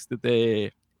me thinks that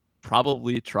they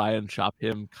probably try and shop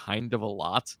him kind of a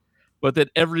lot, but that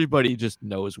everybody just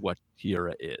knows what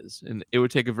Hira is. And it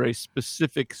would take a very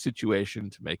specific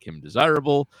situation to make him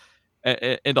desirable.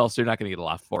 And also, you're not going to get a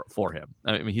lot for him.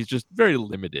 I mean, he's just very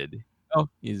limited.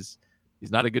 He's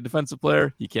not a good defensive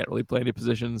player. He can't really play any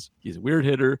positions. He's a weird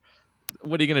hitter.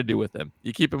 What are you going to do with him?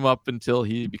 You keep him up until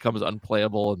he becomes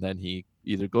unplayable, and then he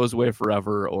either goes away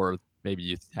forever or maybe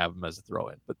you have him as a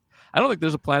throw-in. But I don't think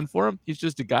there's a plan for him. He's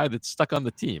just a guy that's stuck on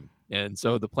the team. And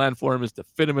so the plan for him is to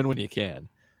fit him in when you can.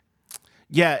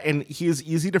 Yeah, and he is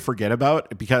easy to forget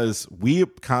about because we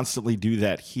constantly do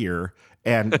that here.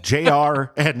 And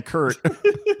JR and Kurt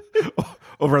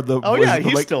over at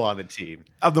he's still on the team.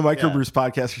 On the Microbrews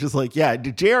podcast, she's just like, yeah,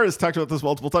 JR has talked about this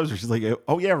multiple times. Where she's like,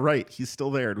 oh, yeah, right. He's still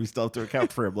there, and we still have to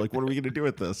account for him. Like, what are we going to do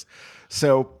with this?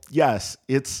 So, yes,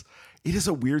 it is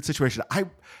a weird situation.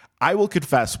 I will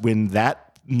confess, when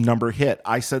that number hit,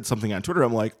 I said something on Twitter.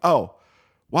 I'm like, oh,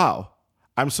 wow,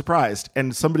 I'm surprised.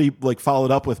 And somebody like followed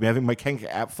up with me. I think my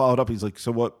Kenka app followed up. He's like,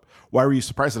 so what? Why were you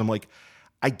surprised? And I'm like,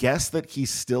 I guess that he's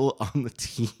still on the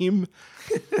team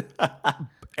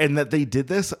and that they did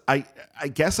this. I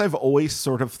guess I've always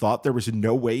sort of thought there was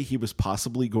no way he was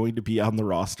possibly going to be on the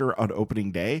roster on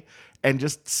opening day. And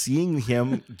just seeing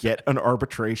him get an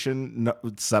arbitration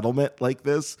settlement like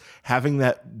this, having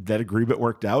that agreement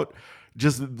worked out,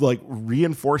 just like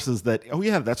reinforces that, oh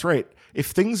yeah, that's right. If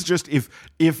things just, if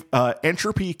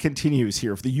entropy continues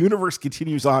here, if the universe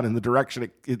continues on in the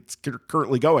direction it's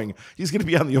currently going, he's going to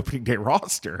be on the opening day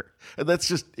roster. And that's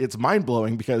just, it's mind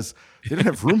blowing because they didn't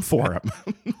have room for him.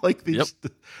 Like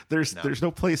there's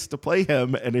no place to play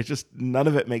him. And it just, none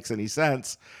of it makes any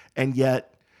sense. And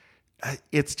yet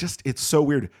it's so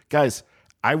weird. Guys,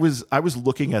 I was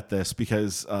looking at this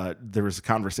because there was a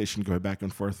conversation going back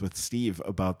and forth with Steve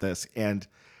about this, and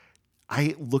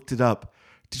I looked it up.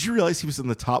 Did you realize he was in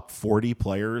the top 40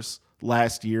 players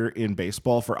last year in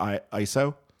baseball for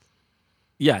ISO?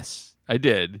 Yes, I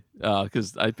did,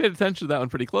 because I paid attention to that one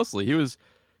pretty closely. He was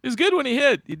good when he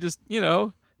hit. He just,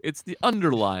 it's the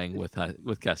underlying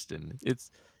with Keston.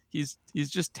 He's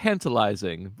just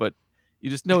tantalizing, but you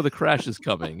just know the crash is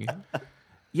coming.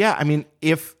 Yeah, I mean,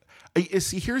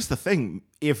 see, here's the thing.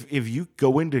 If you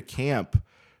go into camp,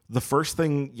 the first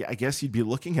thing I guess you'd be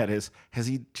looking at is, has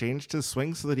he changed his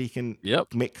swing so that he can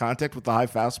make contact with the high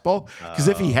fastball? Because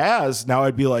if he has, now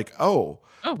I'd be like, oh,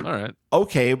 Oh, all right.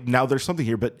 okay, now there's something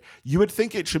here, but you would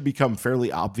think it should become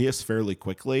fairly obvious fairly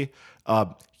quickly.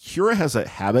 Hura has a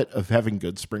habit of having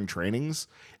good spring trainings,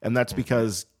 and that's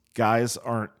because guys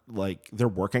aren't like, they're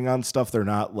working on stuff. They're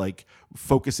not like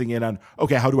focusing in on,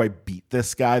 okay, how do I beat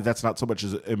this guy? That's not so much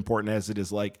as important as it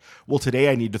is like, well, today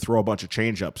I need to throw a bunch of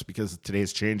changeups because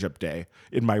today's changeup day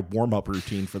in my warm-up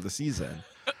routine for the season.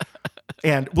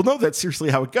 And well, no, that's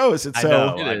seriously how it goes. And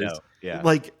so I know. Yeah.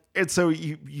 like, and so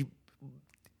you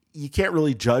can't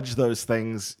really judge those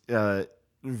things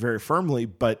very firmly,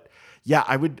 but yeah,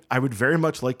 I would very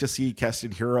much like to see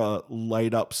Keston Hiura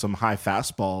light up some high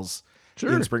fastballs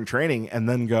in spring training and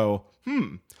then go,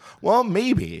 well,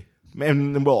 maybe,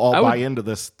 and then we'll all buy into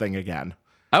this thing again.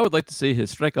 I would like to see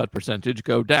his strikeout percentage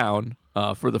go down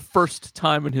for the first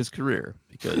time in his career,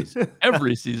 because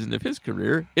every season of his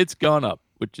career, it's gone up,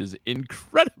 which is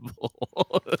incredible.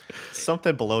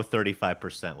 Something below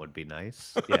 35% would be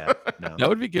nice. Yeah, no. That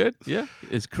would be good. Yeah,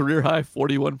 his career high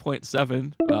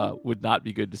 41.7 would not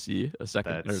be good to see a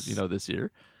second, or, this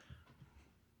year.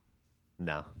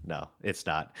 No, it's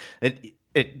not.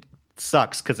 It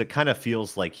sucks because it kind of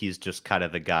feels like he's just kind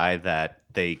of the guy that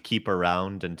they keep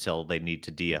around until they need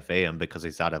to DFA him because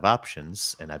he's out of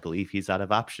options, and I believe he's out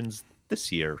of options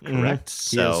this year, correct?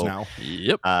 He is now.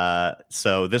 Yep.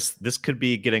 So this could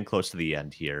be getting close to the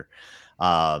end here.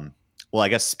 Well, I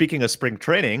guess speaking of spring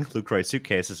training, Luke Roy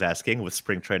Suitcase is asking, with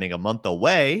spring training a month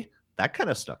away, that kind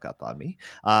of stuck up on me.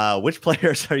 Which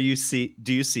players do you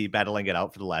see battling it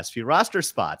out for the last few roster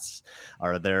spots?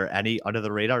 Are there any under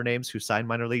the radar names who signed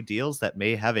minor league deals that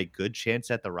may have a good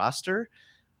chance at the roster?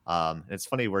 It's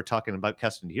funny we're talking about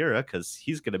Keston Hiura because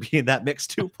he's going to be in that mix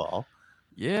too, Paul.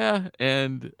 Yeah,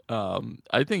 and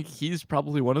I think he's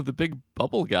probably one of the big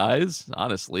bubble guys,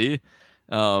 honestly.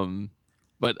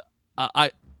 But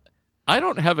I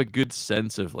don't have a good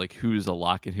sense of like who's a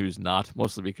lock and who's not,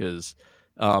 mostly because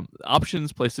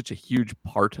options play such a huge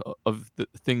part of the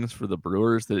things for the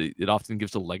Brewers that it often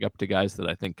gives a leg up to guys that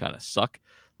I think kind of suck.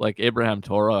 Like Abraham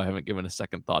Toro, I haven't given a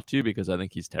second thought to because I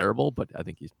think he's terrible, but I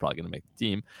think he's probably going to make the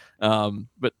team.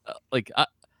 But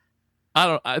I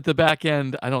don't, at the back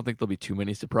end, I don't think there'll be too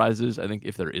many surprises. I think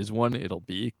if there is one, it'll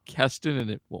be Keston,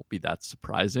 and it won't be that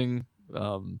surprising.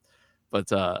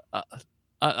 But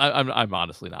I'm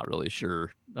honestly not really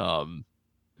sure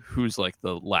who's like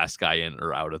the last guy in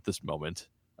or out at this moment.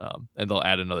 And they'll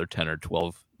add another 10 or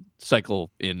 12 cycle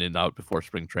in and out before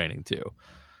spring training too.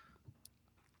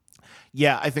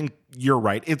 Yeah, I think you're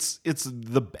right. It's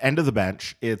the end of the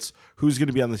bench. It's who's going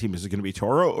to be on the team. Is it going to be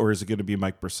Toro or is it going to be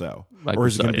Mike Brosseau? Or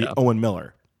is it going to be Owen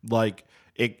Miller? Like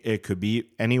it could be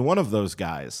any one of those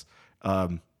guys,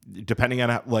 depending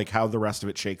on how the rest of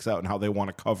it shakes out and how they want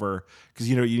to cover. Because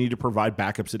you need to provide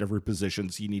backups at every position,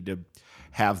 so you need to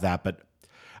have that. But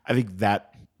I think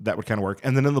that would kind of work.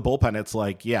 And then in the bullpen, it's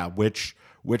like, yeah, which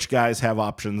guys have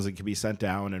options and can be sent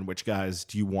down, and which guys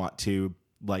do you want to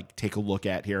take a look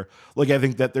at here? Like, I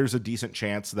think that there's a decent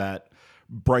chance that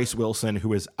Bryce Wilson,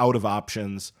 who is out of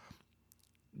options,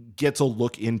 gets a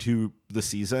look into the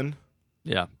season.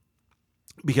 Yeah.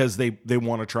 Because they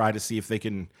want to try to see if they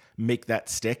can make that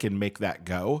stick and make that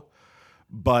go.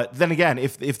 But then again,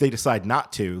 if they decide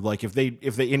not to, like if they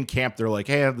in camp, they're like,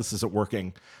 hey, this isn't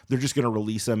working, they're just going to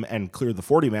release him and clear the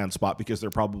 40-man spot because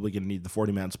they're probably going to need the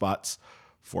 40-man spots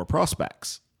for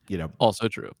prospects. Also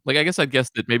true. Like, I guess I'd guess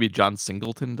that maybe John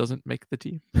Singleton doesn't make the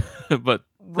team, but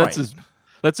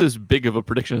that's as big of a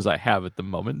prediction as I have at the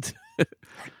moment.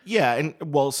 Yeah, and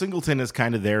well, Singleton is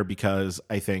kind of there because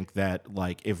I think that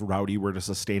if Rowdy were to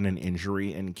sustain an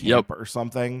injury in camp or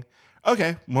something,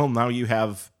 okay, well now you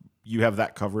have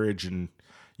that coverage and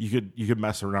you could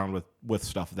mess around with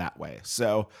stuff that way.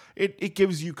 So it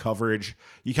gives you coverage.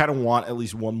 You kind of want at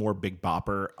least one more big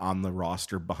bopper on the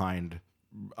roster behind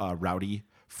Rowdy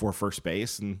for first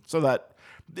base, and so that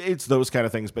it's those kind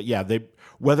of things. But yeah,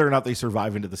 whether or not they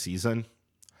survive into the season,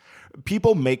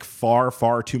 people make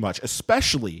far too much,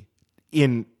 especially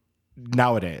in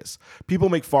nowadays. People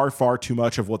make far too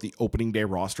much of what the opening day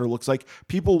roster looks like.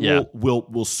 People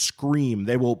will scream.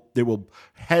 They will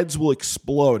heads will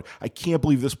explode. I can't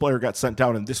believe this player got sent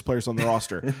down and this player's on the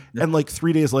roster. And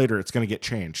 3 days later, it's going to get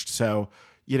changed. So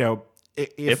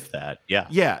if that,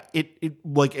 it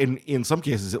in some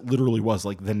cases it literally was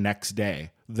the next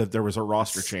day that there was a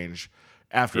roster change.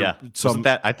 After wasn't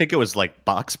that, I think it was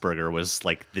Boxberger was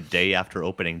the day after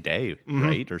opening day,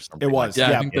 right, or something. It was.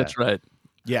 I think that's right.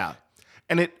 Yeah,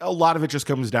 and a lot of it just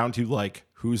comes down to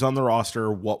who's on the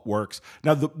roster, what works.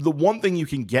 Now, the one thing you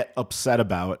can get upset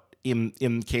about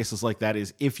in cases like that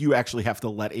is if you actually have to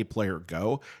let a player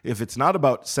go. If it's not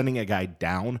about sending a guy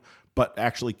down, but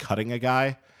actually cutting a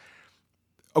guy.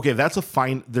 okay, that's a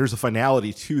fine. There's a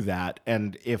finality to that,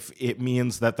 and if it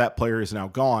means that that player is now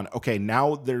gone, okay,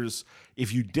 now there's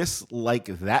if you dislike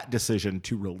that decision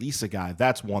to release a guy,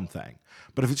 that's one thing.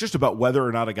 But if it's just about whether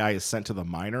or not a guy is sent to the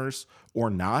minors or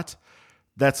not,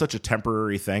 that's such a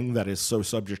temporary thing that is so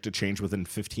subject to change within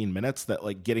 15 minutes that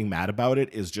like getting mad about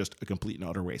it is just a complete and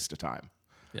utter waste of time.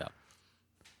 Yeah.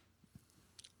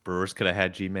 Brewers could have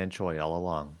had G-Man Choi all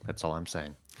along. That's all I'm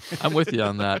saying. I'm with you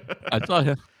on that. I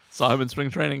saw him in spring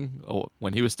training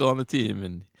when he was still on the team,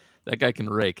 and that guy can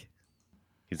rake.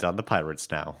 He's on the Pirates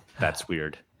now. That's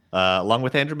weird. Along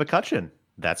with Andrew McCutchen.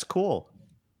 That's cool.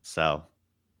 So,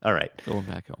 all right. Going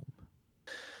back home.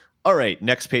 All right.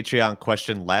 Next Patreon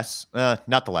question. Not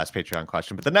the last Patreon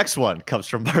question, but the next one comes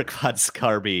from Mark Von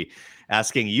Scarby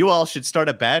asking, you all should start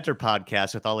a Badger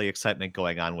podcast with all the excitement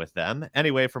going on with them.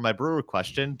 Anyway, for my Brewer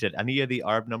question, did any of the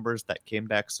ARB numbers that came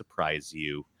back surprise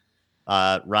you?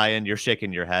 Ryan, you're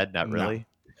shaking your head. Not really.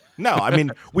 No, I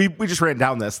mean, we just ran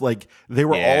down this. Like, they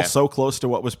were all so close to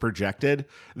what was projected.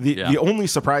 The only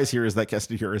surprise here is that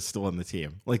Castillo is still on the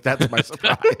team. Like, that's my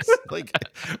surprise. Like,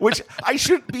 which I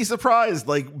shouldn't be surprised.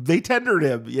 Like, they tendered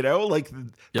him, you know? Like,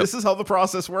 this is how the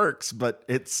process works. But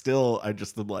it's still, I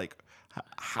just am like,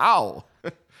 how?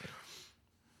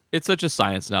 It's such a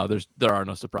science now. There are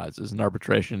no surprises in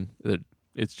arbitration.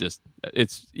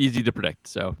 It's easy to predict.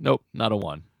 So, nope, not a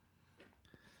one.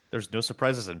 There's no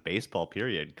surprises in baseball,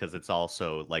 period, because it's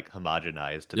also like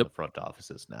homogenized in the front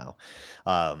offices now.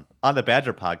 On the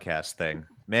Badger podcast thing,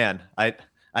 man, I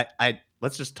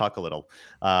let's just talk a little.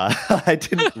 I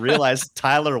didn't realize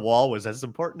Tyler Wall was as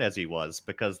important as he was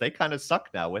because they kind of suck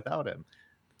now without him,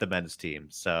 the men's team.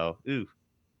 So,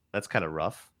 that's kind of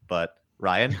rough. But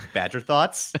Ryan, Badger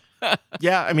thoughts?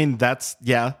 Yeah, I mean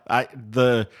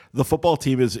the football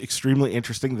team is extremely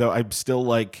interesting, though. I'm still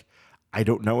like, I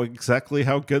don't know exactly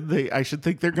how good I should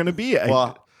think they're going to be.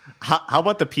 Well, how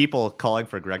about the people calling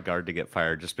for Greg Gard to get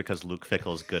fired just because Luke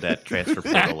Fickell is good at transfer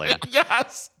portaling?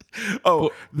 Yes.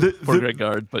 Oh, for Greg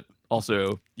Gard, but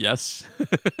also yes.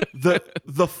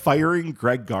 the firing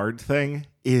Greg Gard thing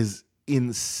is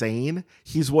insane.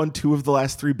 He's won 2 of the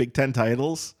last 3 Big Ten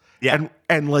titles. Yeah.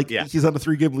 And he's on a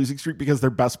 3-game losing streak because their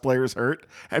best player's hurt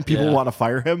and people want to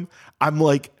fire him. I'm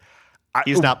like,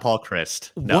 he's not Paul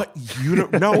Christ. No. What you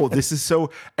don't know? This is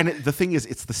so. And the thing is,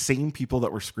 it's the same people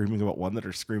that were screaming about one that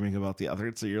are screaming about the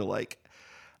other. So you're like,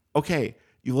 okay,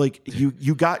 you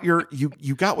got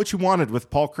you got what you wanted with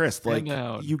Paul Christ. Like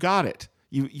you got it.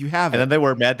 You have it. And then they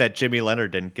were mad that Jimmy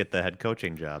Leonard didn't get the head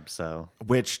coaching job. So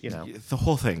the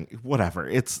whole thing, whatever.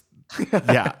 It's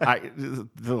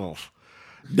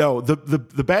no,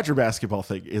 the Badger basketball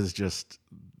thing is just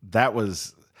that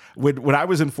was. When I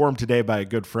was informed today by a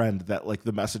good friend that like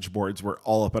the message boards were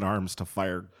all up in arms to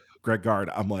fire Greg Gard,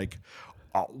 I'm like,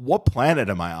 what planet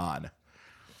am I on?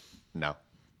 No.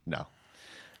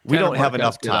 We don't have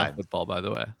enough time. Football, by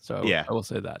the way. So I will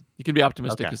say that. You can be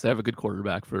optimistic because they have a good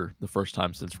quarterback for the first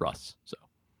time since Russ. So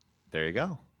there you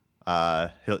go.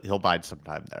 He'll bide some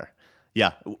time there.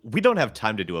 Yeah, we don't have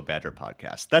time to do a Badger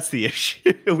podcast. That's the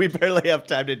issue. We barely have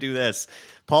time to do this.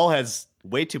 Paul has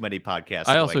way too many podcasts.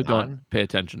 I also don't pay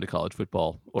attention to college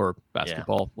football or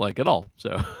basketball like at all.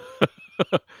 So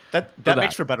that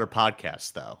makes for better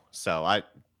podcasts, though. So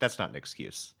that's not an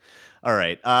excuse. All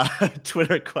right.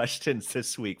 Twitter questions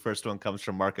this week. First one comes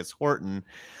from Marcus Horton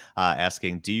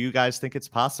asking, do you guys think it's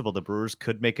possible the Brewers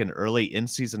could make an early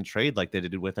in-season trade like they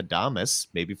did with Adames,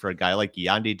 maybe for a guy like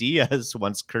Yandy Diaz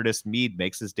once Curtis Mead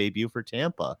makes his debut for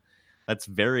Tampa? That's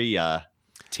very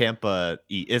Tampa.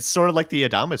 It's sort of like the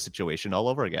Adames situation all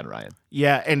over again, Ryan.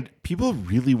 Yeah, and people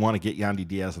really want to get Yandy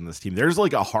Diaz on this team. There's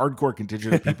like a hardcore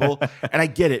contingent of people, and I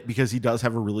get it because he does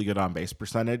have a really good on-base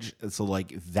percentage, and so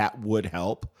like that would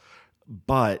help.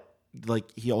 But like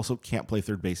he also can't play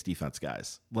third base defense,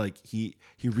 guys. Like he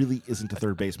really isn't a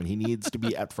third baseman. He needs to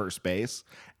be at first base,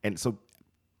 and so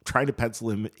trying to pencil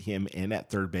him in at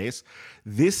third base.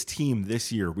 This team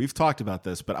this year, we've talked about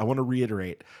this, but I want to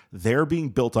reiterate, they're being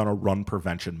built on a run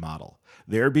prevention model.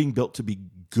 They're being built to be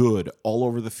good all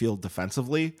over the field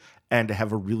defensively and to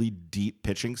have a really deep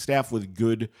pitching staff with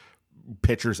good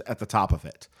pitchers at the top of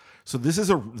it. So this is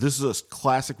a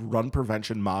classic run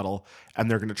prevention model, and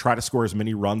they're going to try to score as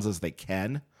many runs as they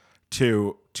can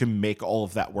to make all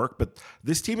of that work. But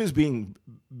this team is being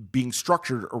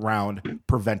structured around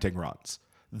preventing runs.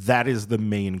 That is the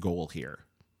main goal here.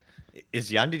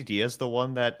 Is Yandy Diaz the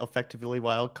one that effectively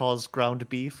Wild calls ground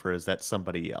beef, or is that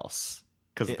somebody else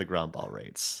because of the ground ball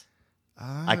rates?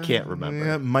 I can't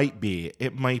remember. It might be.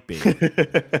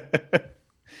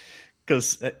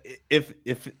 Because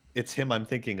if it's him I'm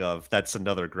thinking of, that's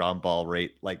another ground ball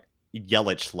rate like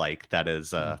Yelich-like, that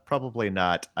is probably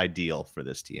not ideal for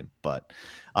this team. But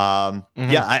Mhm.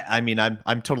 yeah, I mean,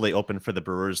 I'm totally open for the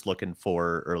Brewers looking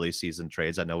for early season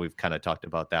trades. I know we've kind of talked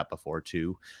about that before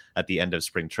too, at the end of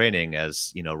spring training,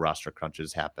 as roster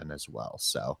crunches happen as well.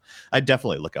 So I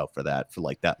definitely look out for that, for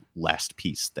like that last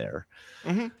piece there.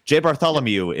 Mhm. Jay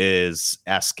Bartholomew is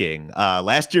asking,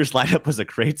 last year's lineup was a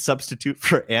great substitute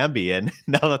for Ambien.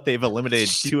 Now that they've eliminated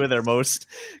two of their most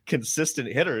consistent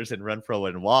hitters in Renfroe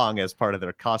and Wong as part of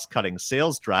their cost-cutting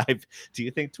sales drive, do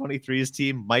you think 23's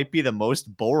team might be the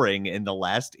most boring in the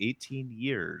last 18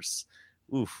 years?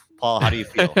 Oof. Paul, how do you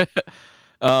feel?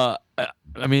 I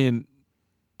mean,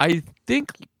 I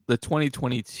think the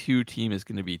 2022 team is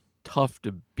going to be tough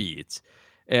to beat,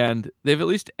 and they've at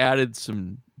least added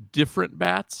some different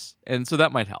bats, and so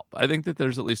that might help. I think that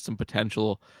there's at least some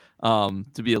potential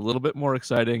to be a little bit more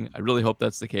exciting. I really hope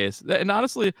that's the case. And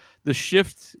honestly, the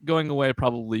shift going away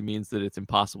probably means that it's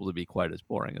impossible to be quite as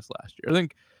boring as last year. I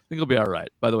think it'll be all right.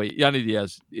 By the way, Yanni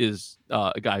Diaz is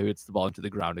a guy who hits the ball into the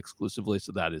ground exclusively,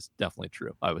 so that is definitely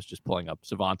true. I was just pulling up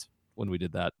Savant when we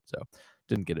did that, so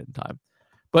didn't get it in time.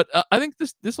 But I think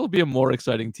this will be a more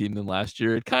exciting team than last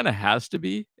year. It kind of has to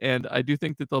be, and I do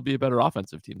think that they'll be a better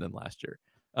offensive team than last year.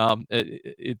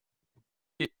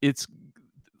 It's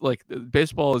like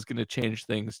baseball is going to change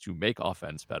things to make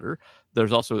offense better.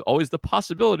 There's also always the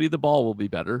possibility the ball will be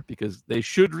better, because they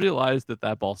should realize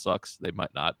that ball sucks. They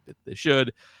might not, but they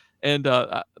should. And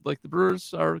like the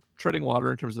Brewers are treading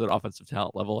water in terms of their offensive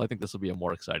talent level. I think this will be a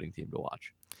more exciting team to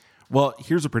watch. Well,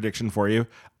 here's a prediction for you.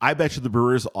 I bet you the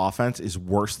Brewers' offense is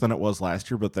worse than it was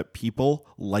last year, but that people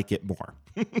like it more.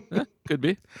 Could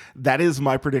be. That is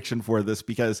my prediction for this,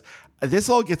 because this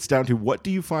all gets down to, what do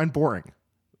you find boring,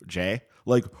 Jay?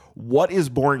 Like, what is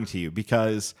boring to you?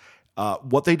 Because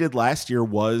what they did last year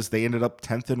was they ended up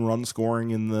 10th in run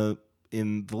scoring in the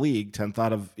league, 10th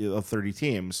out of 30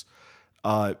 teams.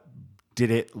 Did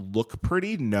it look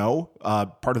pretty? No.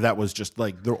 Part of that was just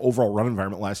like the overall run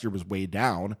environment last year was way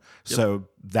down. Yep. So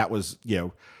that was,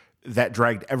 that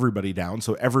dragged everybody down.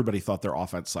 So everybody thought their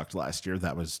offense sucked last year.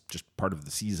 That was just part of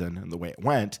the season and the way it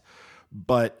went.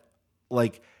 But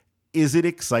like, is it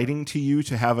exciting to you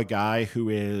to have a guy who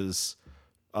is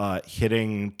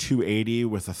hitting 280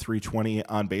 with a 320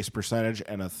 on base percentage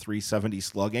and a 370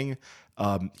 slugging,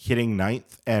 hitting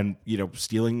ninth and,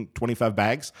 stealing 25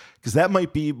 bags? Because that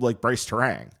might be like Bryce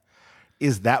Terang.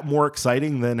 Is that more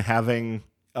exciting than having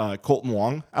Colton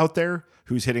Wong out there,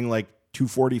 who's hitting like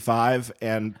 245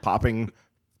 and popping,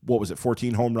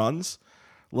 14 home runs?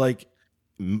 Like,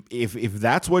 if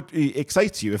that's what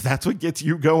excites you, if that's what gets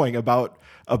you going about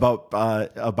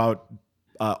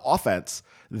offense,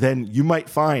 then you might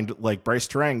find like Bryce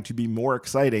Terang to be more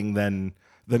exciting than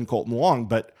Colton Wong.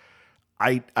 But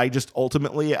I just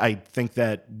ultimately, I think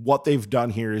that what they've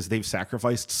done here is they've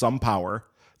sacrificed some power.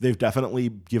 They've definitely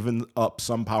given up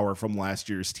some power from last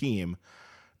year's team,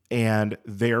 and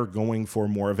they're going for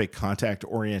more of a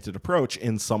contact-oriented approach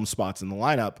in some spots in the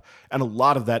lineup. And a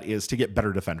lot of that is to get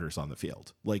better defenders on the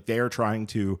field. Like, they are trying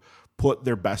to put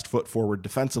their best foot forward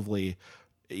defensively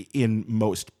in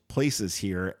most places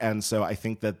here. And so I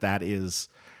think that's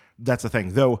a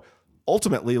thing. Though,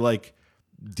 ultimately, like,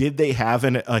 did they have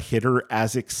a hitter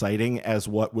as exciting as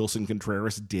what Wilson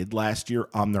Contreras did last year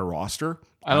on their roster?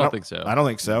 I don't think so. I don't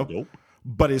think so. Nope.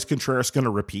 But is Contreras going to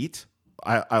repeat?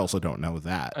 I also don't know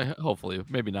that. Hopefully,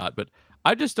 maybe not. But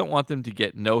I just don't want them to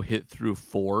get no hit through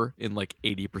 4 in like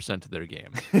 80% of their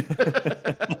games,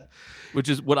 which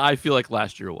is what I feel like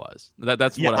last year was.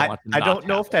 That's what I want. I don't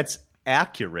know if that's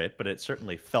accurate, but it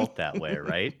certainly felt that way,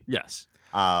 right? Yes.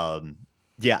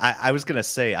 Yeah, I was gonna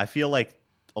say, I feel like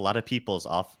a lot of people's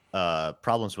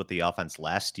problems with the offense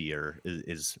last year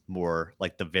is more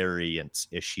like the variance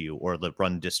issue or the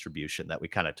run distribution that we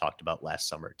kind of talked about last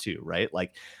summer too, right?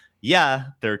 Like, yeah,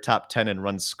 they're top 10 in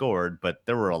runs scored, but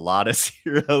there were a lot of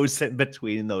zeros in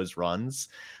between those runs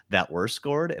that were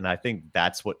scored. And I think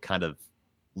that's what kind of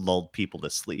lulled people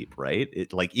to sleep, right?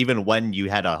 It, like, even when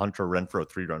you had a Hunter Renfroe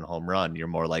 3-run home run, you're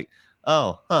more like,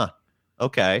 oh,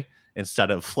 okay. Instead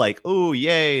of like, oh,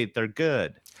 yay, they're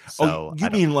good. So,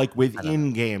 you mean like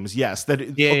within games? Yes, that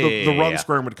the run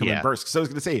scoring would come in bursts. Because I was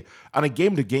going to say, on a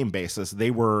game-to-game basis,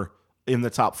 they were in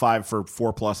the top 5 for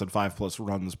 4+ and 5+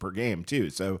 runs per game too.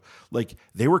 So like,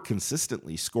 they were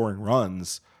consistently scoring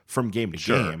runs from game to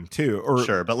game too.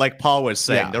 Sure, but like Paul was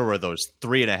saying, there were those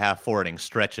 3.5, 4 inning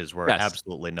stretches where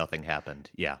absolutely nothing happened.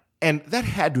 Yeah, and that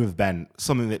had to have been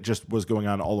something that just was going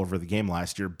on all over the game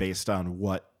last year, based on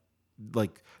what,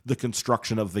 like, the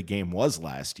construction of the game was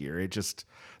last year. It just,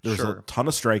 there's a Sure. ton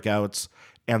of strikeouts,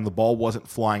 and the ball wasn't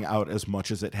flying out as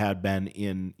much as it had been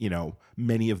in,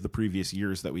 many of the previous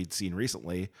years that we'd seen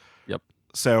recently. Yep.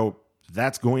 So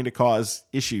that's going to cause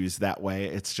issues that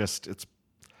way.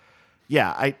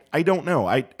 I don't know.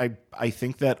 I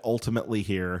think that ultimately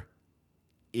here,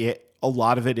 a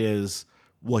lot of it is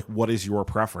like, what is your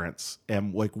preference,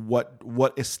 and like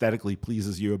what aesthetically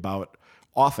pleases you about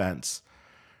offense?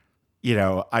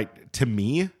 To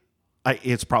me,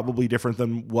 it's probably different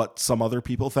than what some other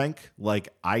people think. Like,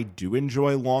 I do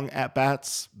enjoy long at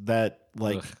bats that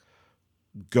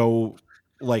go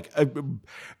like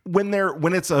when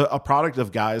it's a product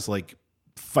of guys like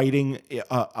fighting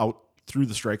out through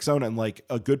the strike zone, and like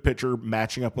a good pitcher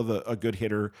matching up with a good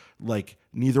hitter, like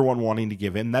neither one wanting to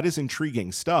give in. That is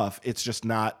intriguing stuff. It's just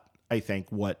not, I think,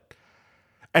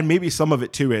 and maybe some of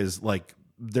it too is like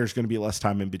there's going to be less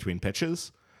time in between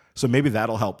pitches. So maybe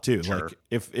that'll help too. Sure.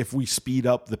 Like if we speed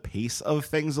up the pace of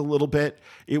things a little bit,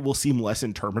 it will seem less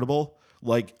interminable.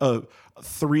 Like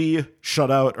 3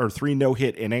 shutout or 3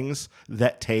 no-hit innings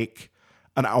that take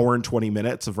an hour and 20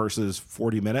 minutes versus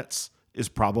 40 minutes is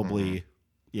probably,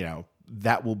 it'll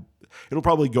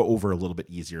probably go over a little bit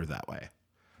easier that way.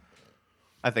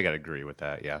 I think I'd agree with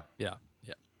that. Yeah. Yeah.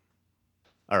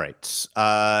 All right.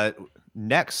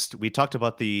 Next, we talked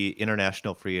about the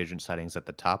international free agent signings at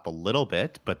the top a little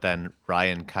bit, but then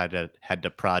Ryan kind of had to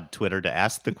prod Twitter to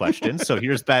ask the question. So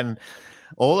here's Ben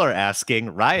Oler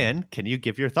asking, Ryan, can you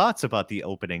give your thoughts about the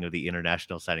opening of the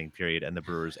international signing period and the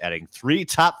Brewers adding 3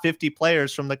 top 50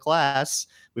 players from the class?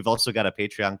 We've also got a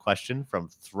Patreon question from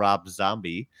Throb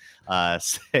Zombie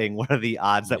saying, what are the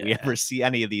odds that we ever see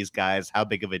any of these guys? How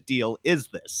big of a deal is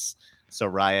this? So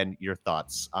Ryan, your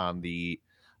thoughts on the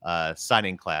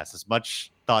signing class, as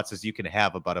much thoughts as you can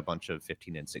have about a bunch of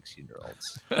 15 and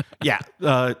 16-year-olds.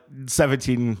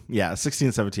 16,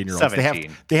 17-year-olds.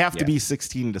 17. They have to be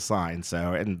 16 to sign.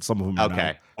 So, and some of them are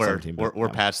Okay. not 17. We're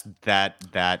past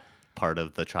that part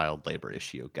of the child labor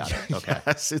issue. Got it. Okay.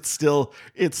 Yes, it's still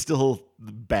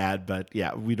bad, but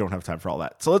yeah, we don't have time for all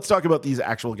that. So let's talk about these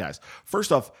actual guys.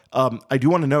 First off, I do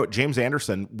want to note James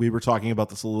Anderson. We were talking about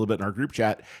this a little bit in our group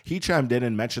chat. He chimed in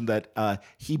and mentioned that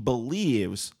he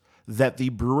believes that the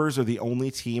Brewers are the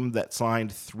only team that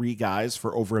signed 3 guys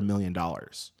for over $1 million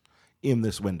in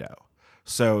this window.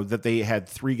 So that they had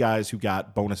 3 guys who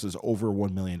got bonuses over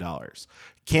 $1 million.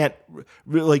 Can't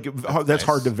really, that's nice.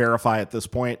 hard to verify at this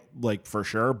point, like for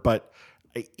sure, but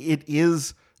it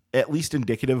is at least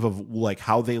indicative of like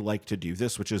how they like to do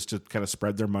this, which is to kind of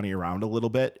spread their money around a little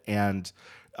bit. And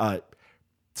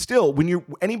still, when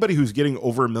anybody who's getting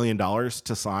over $1 million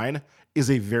to sign is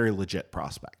a very legit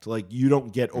prospect. Like, you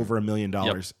don't get over $1 million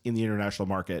in the international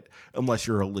market unless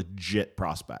you're a legit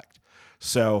prospect.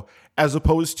 So as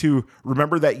opposed to,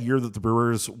 remember that year that the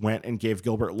Brewers went and gave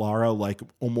Gilbert Lara like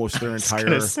almost their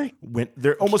entire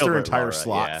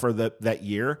slot for that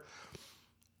year.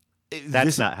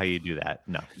 That's not how you do that.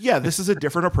 No. Yeah, this is a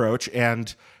different approach,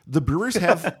 and the Brewers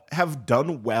have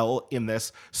done well in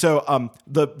this. So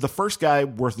the first guy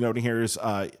worth noting here is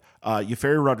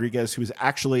Yeferi Rodriguez, who is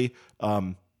actually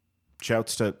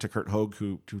shouts to Kurt Hogue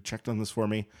who checked on this for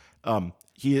me.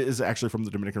 He is actually from the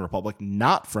Dominican Republic,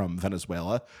 not from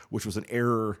Venezuela, which was an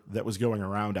error that was going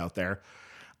around out there.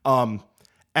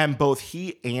 And both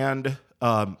he and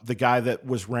the guy that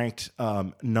was ranked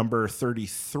number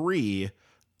 33,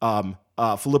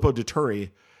 Filippo Dituri,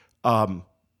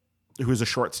 who is a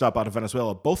shortstop out of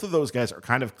Venezuela, both of those guys are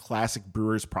kind of classic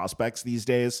Brewers prospects these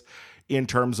days in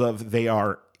terms of they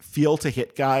are feel to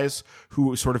hit guys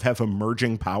who sort of have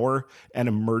emerging power and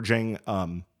emerging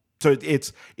so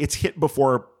it's hit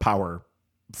before power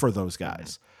for those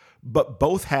guys. But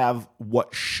both have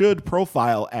what should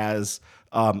profile as,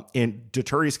 in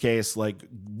Dituri's case, like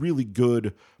really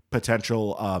good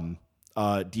potential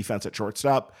defense at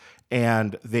shortstop.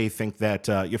 And they think that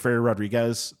Yeferi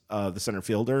Rodriguez, the center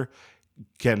fielder,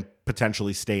 can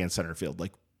potentially stay in center field,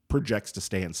 like projects to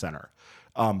stay in center.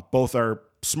 Both are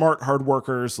smart, hard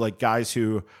workers, like guys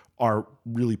who are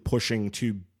really pushing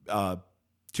to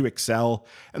excel,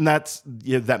 and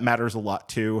that matters a lot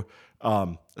too,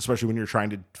 especially when you're trying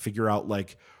to figure out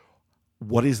like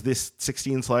what is this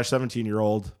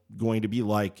 16/17-year-old going to be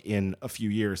like in a few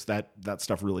years. That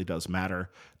stuff really does matter.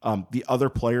 The other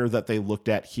player that they looked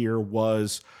at here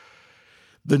was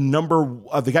the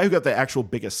guy who got the actual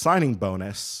biggest signing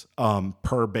bonus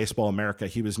per Baseball America.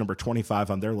 He was number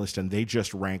 25 on their list, and they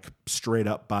just rank straight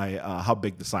up by how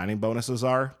big the signing bonuses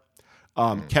are.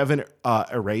 Kevin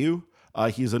Abreu.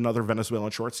 He's another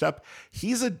Venezuelan shortstop.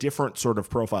 He's a different sort of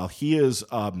profile. He is,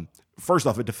 first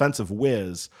off, a defensive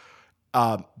whiz,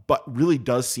 but really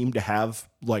does seem to have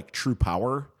like true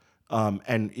power,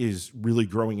 and is really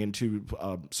growing into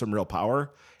some real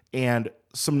power and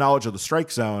some knowledge of the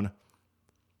strike zone,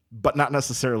 but not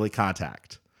necessarily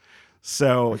contact.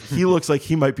 So he looks like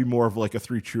he might be more of like a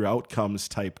 3 true outcomes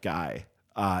type guy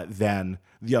than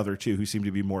the other two, who seem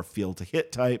to be more field to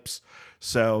hit types.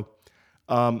 So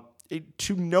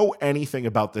to know anything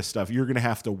about this stuff, you're going to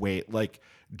have to wait. Like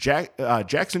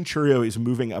Jackson Chourio is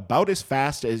moving about as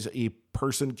fast as a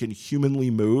person can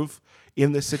humanly move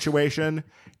in this situation,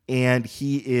 and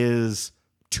he is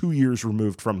 2 years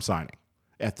removed from signing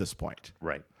at this point.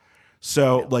 Right.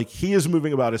 So, like, he is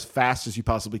moving about as fast as you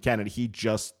possibly can, and he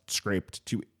just scraped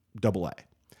to AA.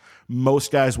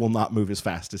 Most guys will not move as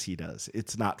fast as he does.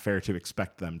 It's not fair to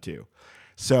expect them to.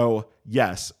 So,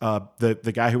 yes,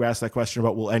 the guy who asked that question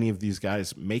about will any of these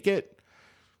guys make it?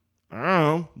 I don't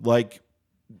know. Like,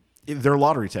 they're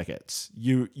lottery tickets.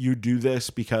 You do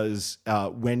this because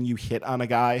when you hit on a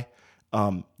guy,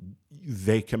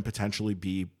 they can potentially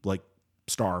be like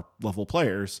star level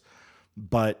players,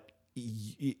 but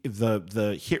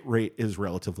the hit rate is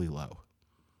relatively low.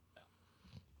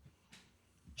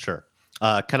 Sure.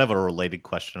 Kind of a related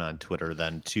question on Twitter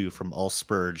then too from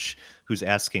Allspurge, who's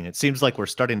asking, it seems like we're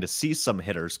starting to see some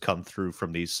hitters come through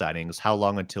from these signings. How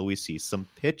long until we see some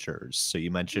pitchers? So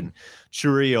you mentioned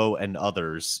Chourio and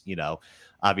others,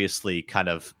 obviously kind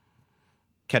of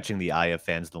catching the eye of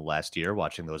fans in the last year,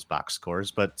 watching those box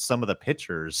scores, but some of the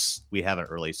pitchers we haven't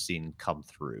really seen come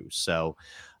through. So,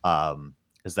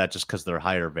 is that just because they're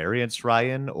higher variance,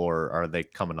 Ryan, or are they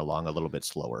coming along a little bit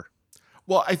slower?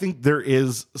 Well, I think there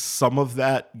is some of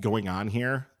that going on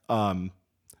here. I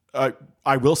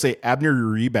will say Abner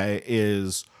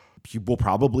Uribe he will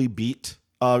probably beat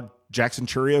Jackson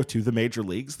Chourio to the major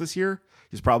leagues this year.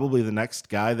 He's probably the next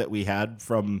guy that we had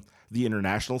from the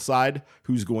international side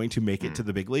who's going to make it to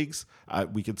the big leagues.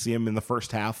 We could see him in the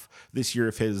first half this year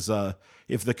if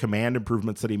the command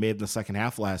improvements that he made in the second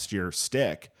half last year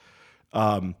stick.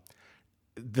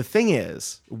 The thing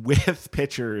is, with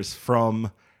pitchers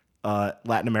from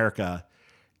Latin America,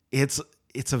 it's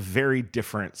a very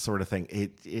different sort of thing.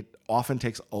 It often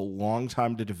takes a long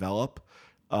time to develop,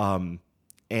 and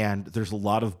there's a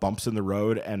lot of bumps in the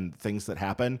road and things that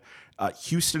happen.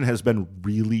 Houston has been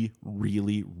really,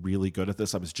 really, really good at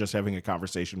this. I was just having a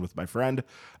conversation with my friend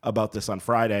about this on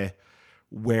Friday,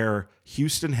 where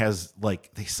Houston has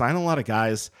they sign a lot of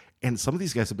guys. And some of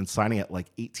these guys have been signing at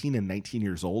 18 and 19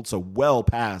 years old, so well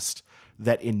past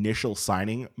that initial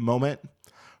signing moment.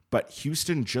 But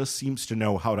Houston just seems to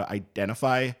know how to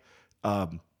identify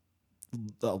the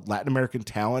Latin American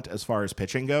talent as far as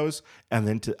pitching goes, and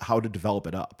then how to develop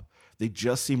it up. They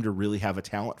just seem to really have a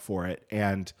talent for it,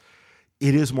 and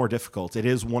it is more difficult. It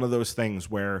is one of those things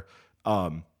where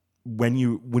when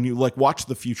you watch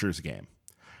the futures game,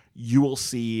 you will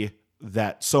see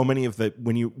that so many of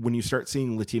when you start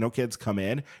seeing Latino kids come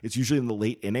in, it's usually in the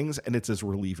late innings and it's as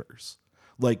relievers.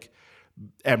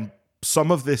 And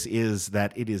some of this is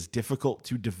that it is difficult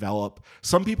to develop.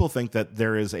 Some people think that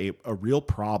there is a real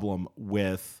problem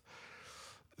with,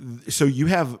 so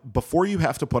before you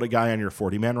have to put a guy on your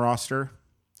 40-man roster,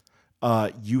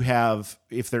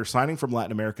 if they're signing from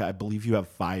Latin America, I believe you have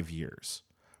 5 years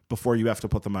before you have to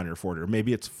put them on your 40, or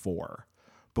maybe it's 4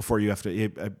 before you have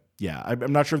to.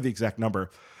 I'm not sure of the exact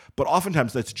number, but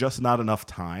oftentimes that's just not enough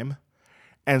time.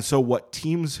 And so what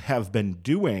teams have been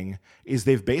doing is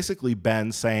they've basically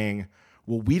been saying,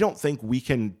 well, we don't think we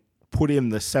can put in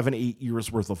the 7-8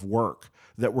 years worth of work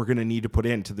that we're going to need to put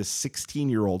into this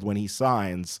 16-year-old when he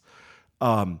signs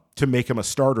to make him a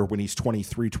starter when he's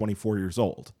 23, 24 years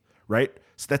old, right?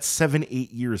 So that's 7-8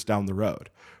 years down the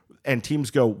road. And teams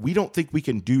go, we don't think we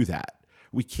can do that.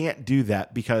 We can't do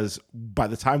that because by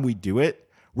the time we do it,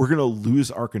 we're going to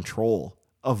lose our control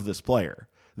of this player.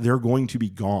 They're going to be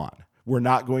gone. We're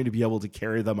not going to be able to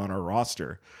carry them on our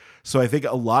roster. So I think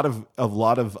a lot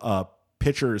of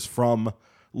pitchers from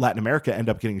Latin America end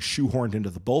up getting shoehorned into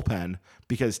the bullpen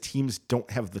because teams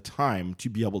don't have the time to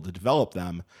be able to develop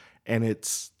them. And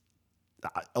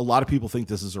a lot of people think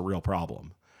this is a real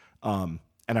problem. And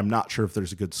I'm not sure if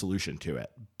there's a good solution to it,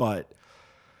 but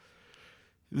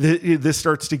this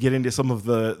starts to get into some of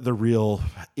the real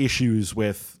issues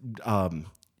with, when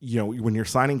you're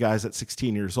signing guys at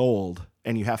 16 years old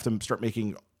and you have to start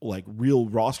making real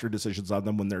roster decisions on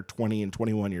them when they're 20 and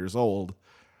 21 years old,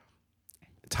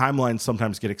 timelines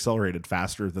sometimes get accelerated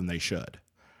faster than they should.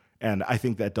 And I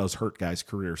think that does hurt guys'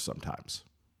 careers sometimes.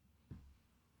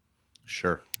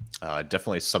 Sure.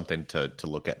 Definitely something to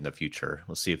look at in the future.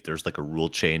 We'll see if there's a rule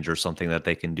change or something that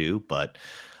they can do, but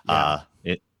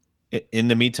In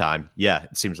the meantime, yeah,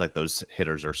 it seems like those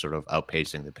hitters are sort of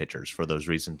outpacing the pitchers for those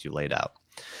reasons you laid out.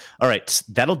 All right,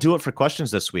 that'll do it for questions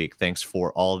this week. Thanks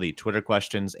for all the Twitter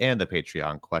questions and the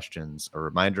Patreon questions. A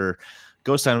reminder,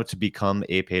 go sign up to become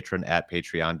a patron at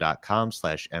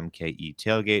patreon.com/MKE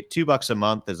tailgate. $2 a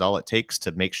month is all it takes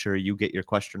to make sure you get your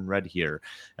question read here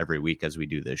every week as we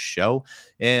do this show.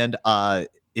 And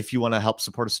if you want to help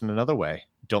support us in another way,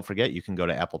 don't forget you can go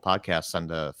to Apple Podcasts,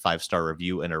 send a 5-star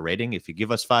review and a rating. If you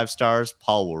give us 5 stars,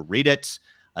 Paul will read it.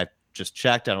 I just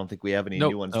checked. I don't think we have any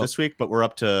new ones this week, but we're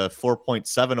up to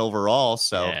 4.7 overall.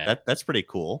 So that's pretty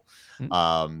cool.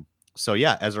 Mm-hmm. So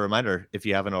yeah, as a reminder, if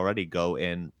you haven't already, go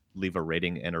and leave a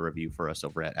rating and a review for us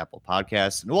over at Apple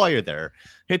Podcasts. And while you're there,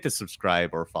 hit the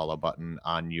subscribe or follow button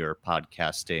on your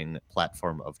podcasting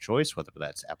platform of choice, whether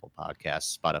that's Apple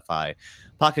Podcasts, Spotify,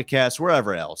 Pocket Casts,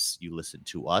 wherever else you listen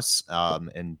to us.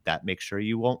 And that makes sure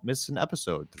you won't miss an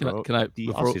episode throughout the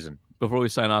offseason. Before we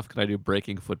sign off, can I do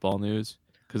breaking football news?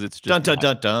 Because it's just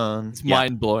It's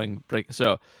mind-blowing.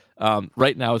 So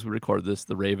right now, as we record this,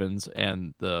 the Ravens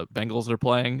and the Bengals are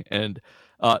playing, and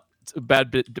it's a bad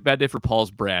day for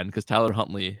Paul's brand because Tyler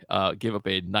Huntley gave up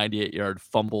a 98-yard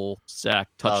fumble sack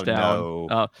touchdown.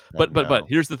 But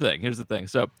here's the thing.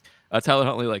 So Tyler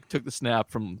Huntley took the snap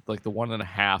from the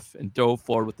 1.5 and dove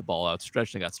forward with the ball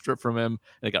outstretched and got stripped from him,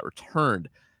 and it got returned.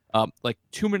 2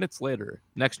 minutes later,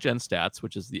 Next Gen Stats,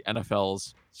 which is the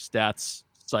NFL's stats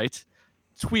site,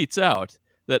 tweets out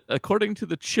that according to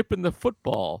the chip in the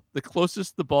football, the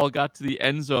closest the ball got to the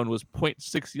end zone was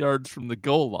 0.6 yards from the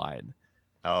goal line.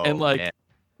 Oh, and man.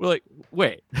 We're like,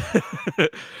 wait,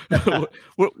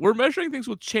 we're measuring things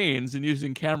with chains and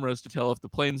using cameras to tell if the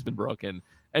plane's been broken.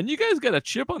 And you guys got a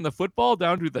chip on the football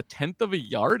down to the 10th of a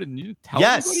yard, and you didn't tell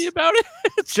anybody about it.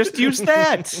 Just use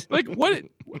that. What?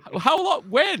 How long?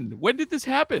 When did this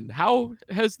happen? How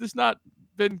has this not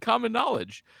been common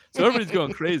knowledge? So everybody's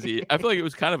going crazy. I feel like it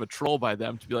was kind of a troll by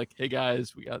them to be like, hey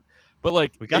guys, we got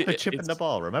the chip in the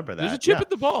ball. Remember that. There's a chip in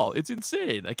the ball. It's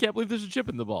insane. I can't believe there's a chip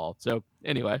in the ball. So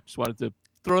anyway, just wanted to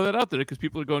throw that out there because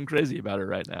people are going crazy about it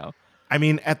right now. I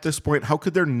mean, at this point, how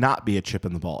could there not be a chip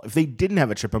in the ball? If they didn't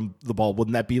have a chip in the ball,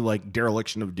 wouldn't that be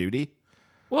dereliction of duty?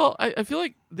 Well, I feel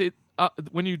like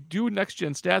when you do Next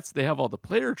Gen Stats, they have all the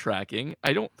player tracking.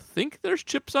 I don't think there's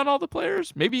chips on all the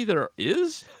players. Maybe there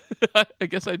is. I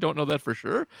guess I don't know that for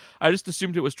sure. I just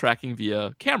assumed it was tracking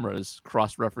via cameras,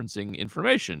 cross-referencing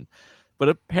information. But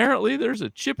apparently there's a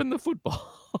chip in the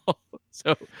football.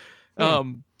 So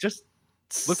just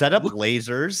set up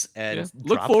lasers and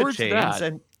look drop forward the chains. To that.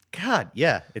 And God,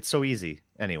 yeah, it's so easy.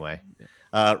 Anyway.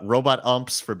 Robot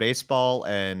umps for baseball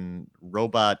and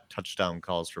robot touchdown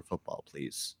calls for football,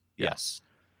 please. Yes.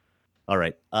 All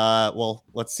right. Well,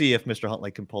 let's see if Mr.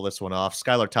 Huntley can pull this one off.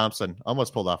 Skylar Thompson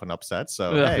almost pulled off an upset.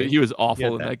 So he was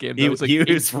awful in that game. He was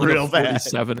real bad.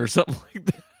 47 or something like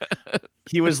that.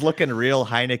 He was looking real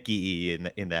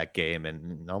Heineke in that game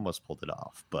and almost pulled it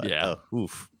off. But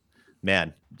oof,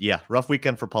 man, rough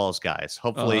weekend for Paul's guys.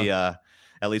 Hopefully,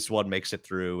 at least one makes it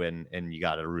through, and you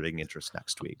got a rooting interest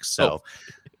next week. So,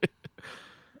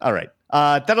 all right.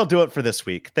 That'll do it for this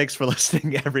week. Thanks for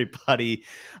listening, everybody.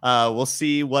 We'll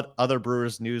see what other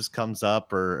Brewers news comes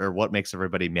up or what makes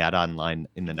everybody mad online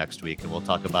in the next week. And we'll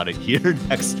talk about it here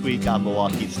next week on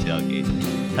Milwaukee's Tailgate.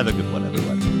 Have a good one,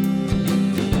 everyone.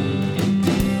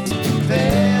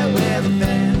 Fair weather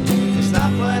fan, it's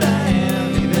not what I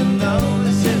am, even though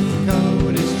the zip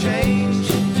code has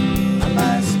changed. I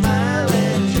might smile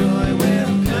and joy where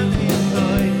I'm currently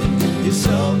employed. Your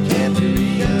soul can't be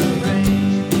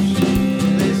rearranged.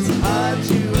 It's hard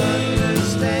to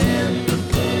understand,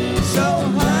 so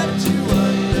hard to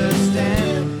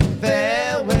understand.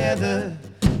 Fair weather,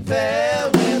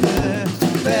 fair weather.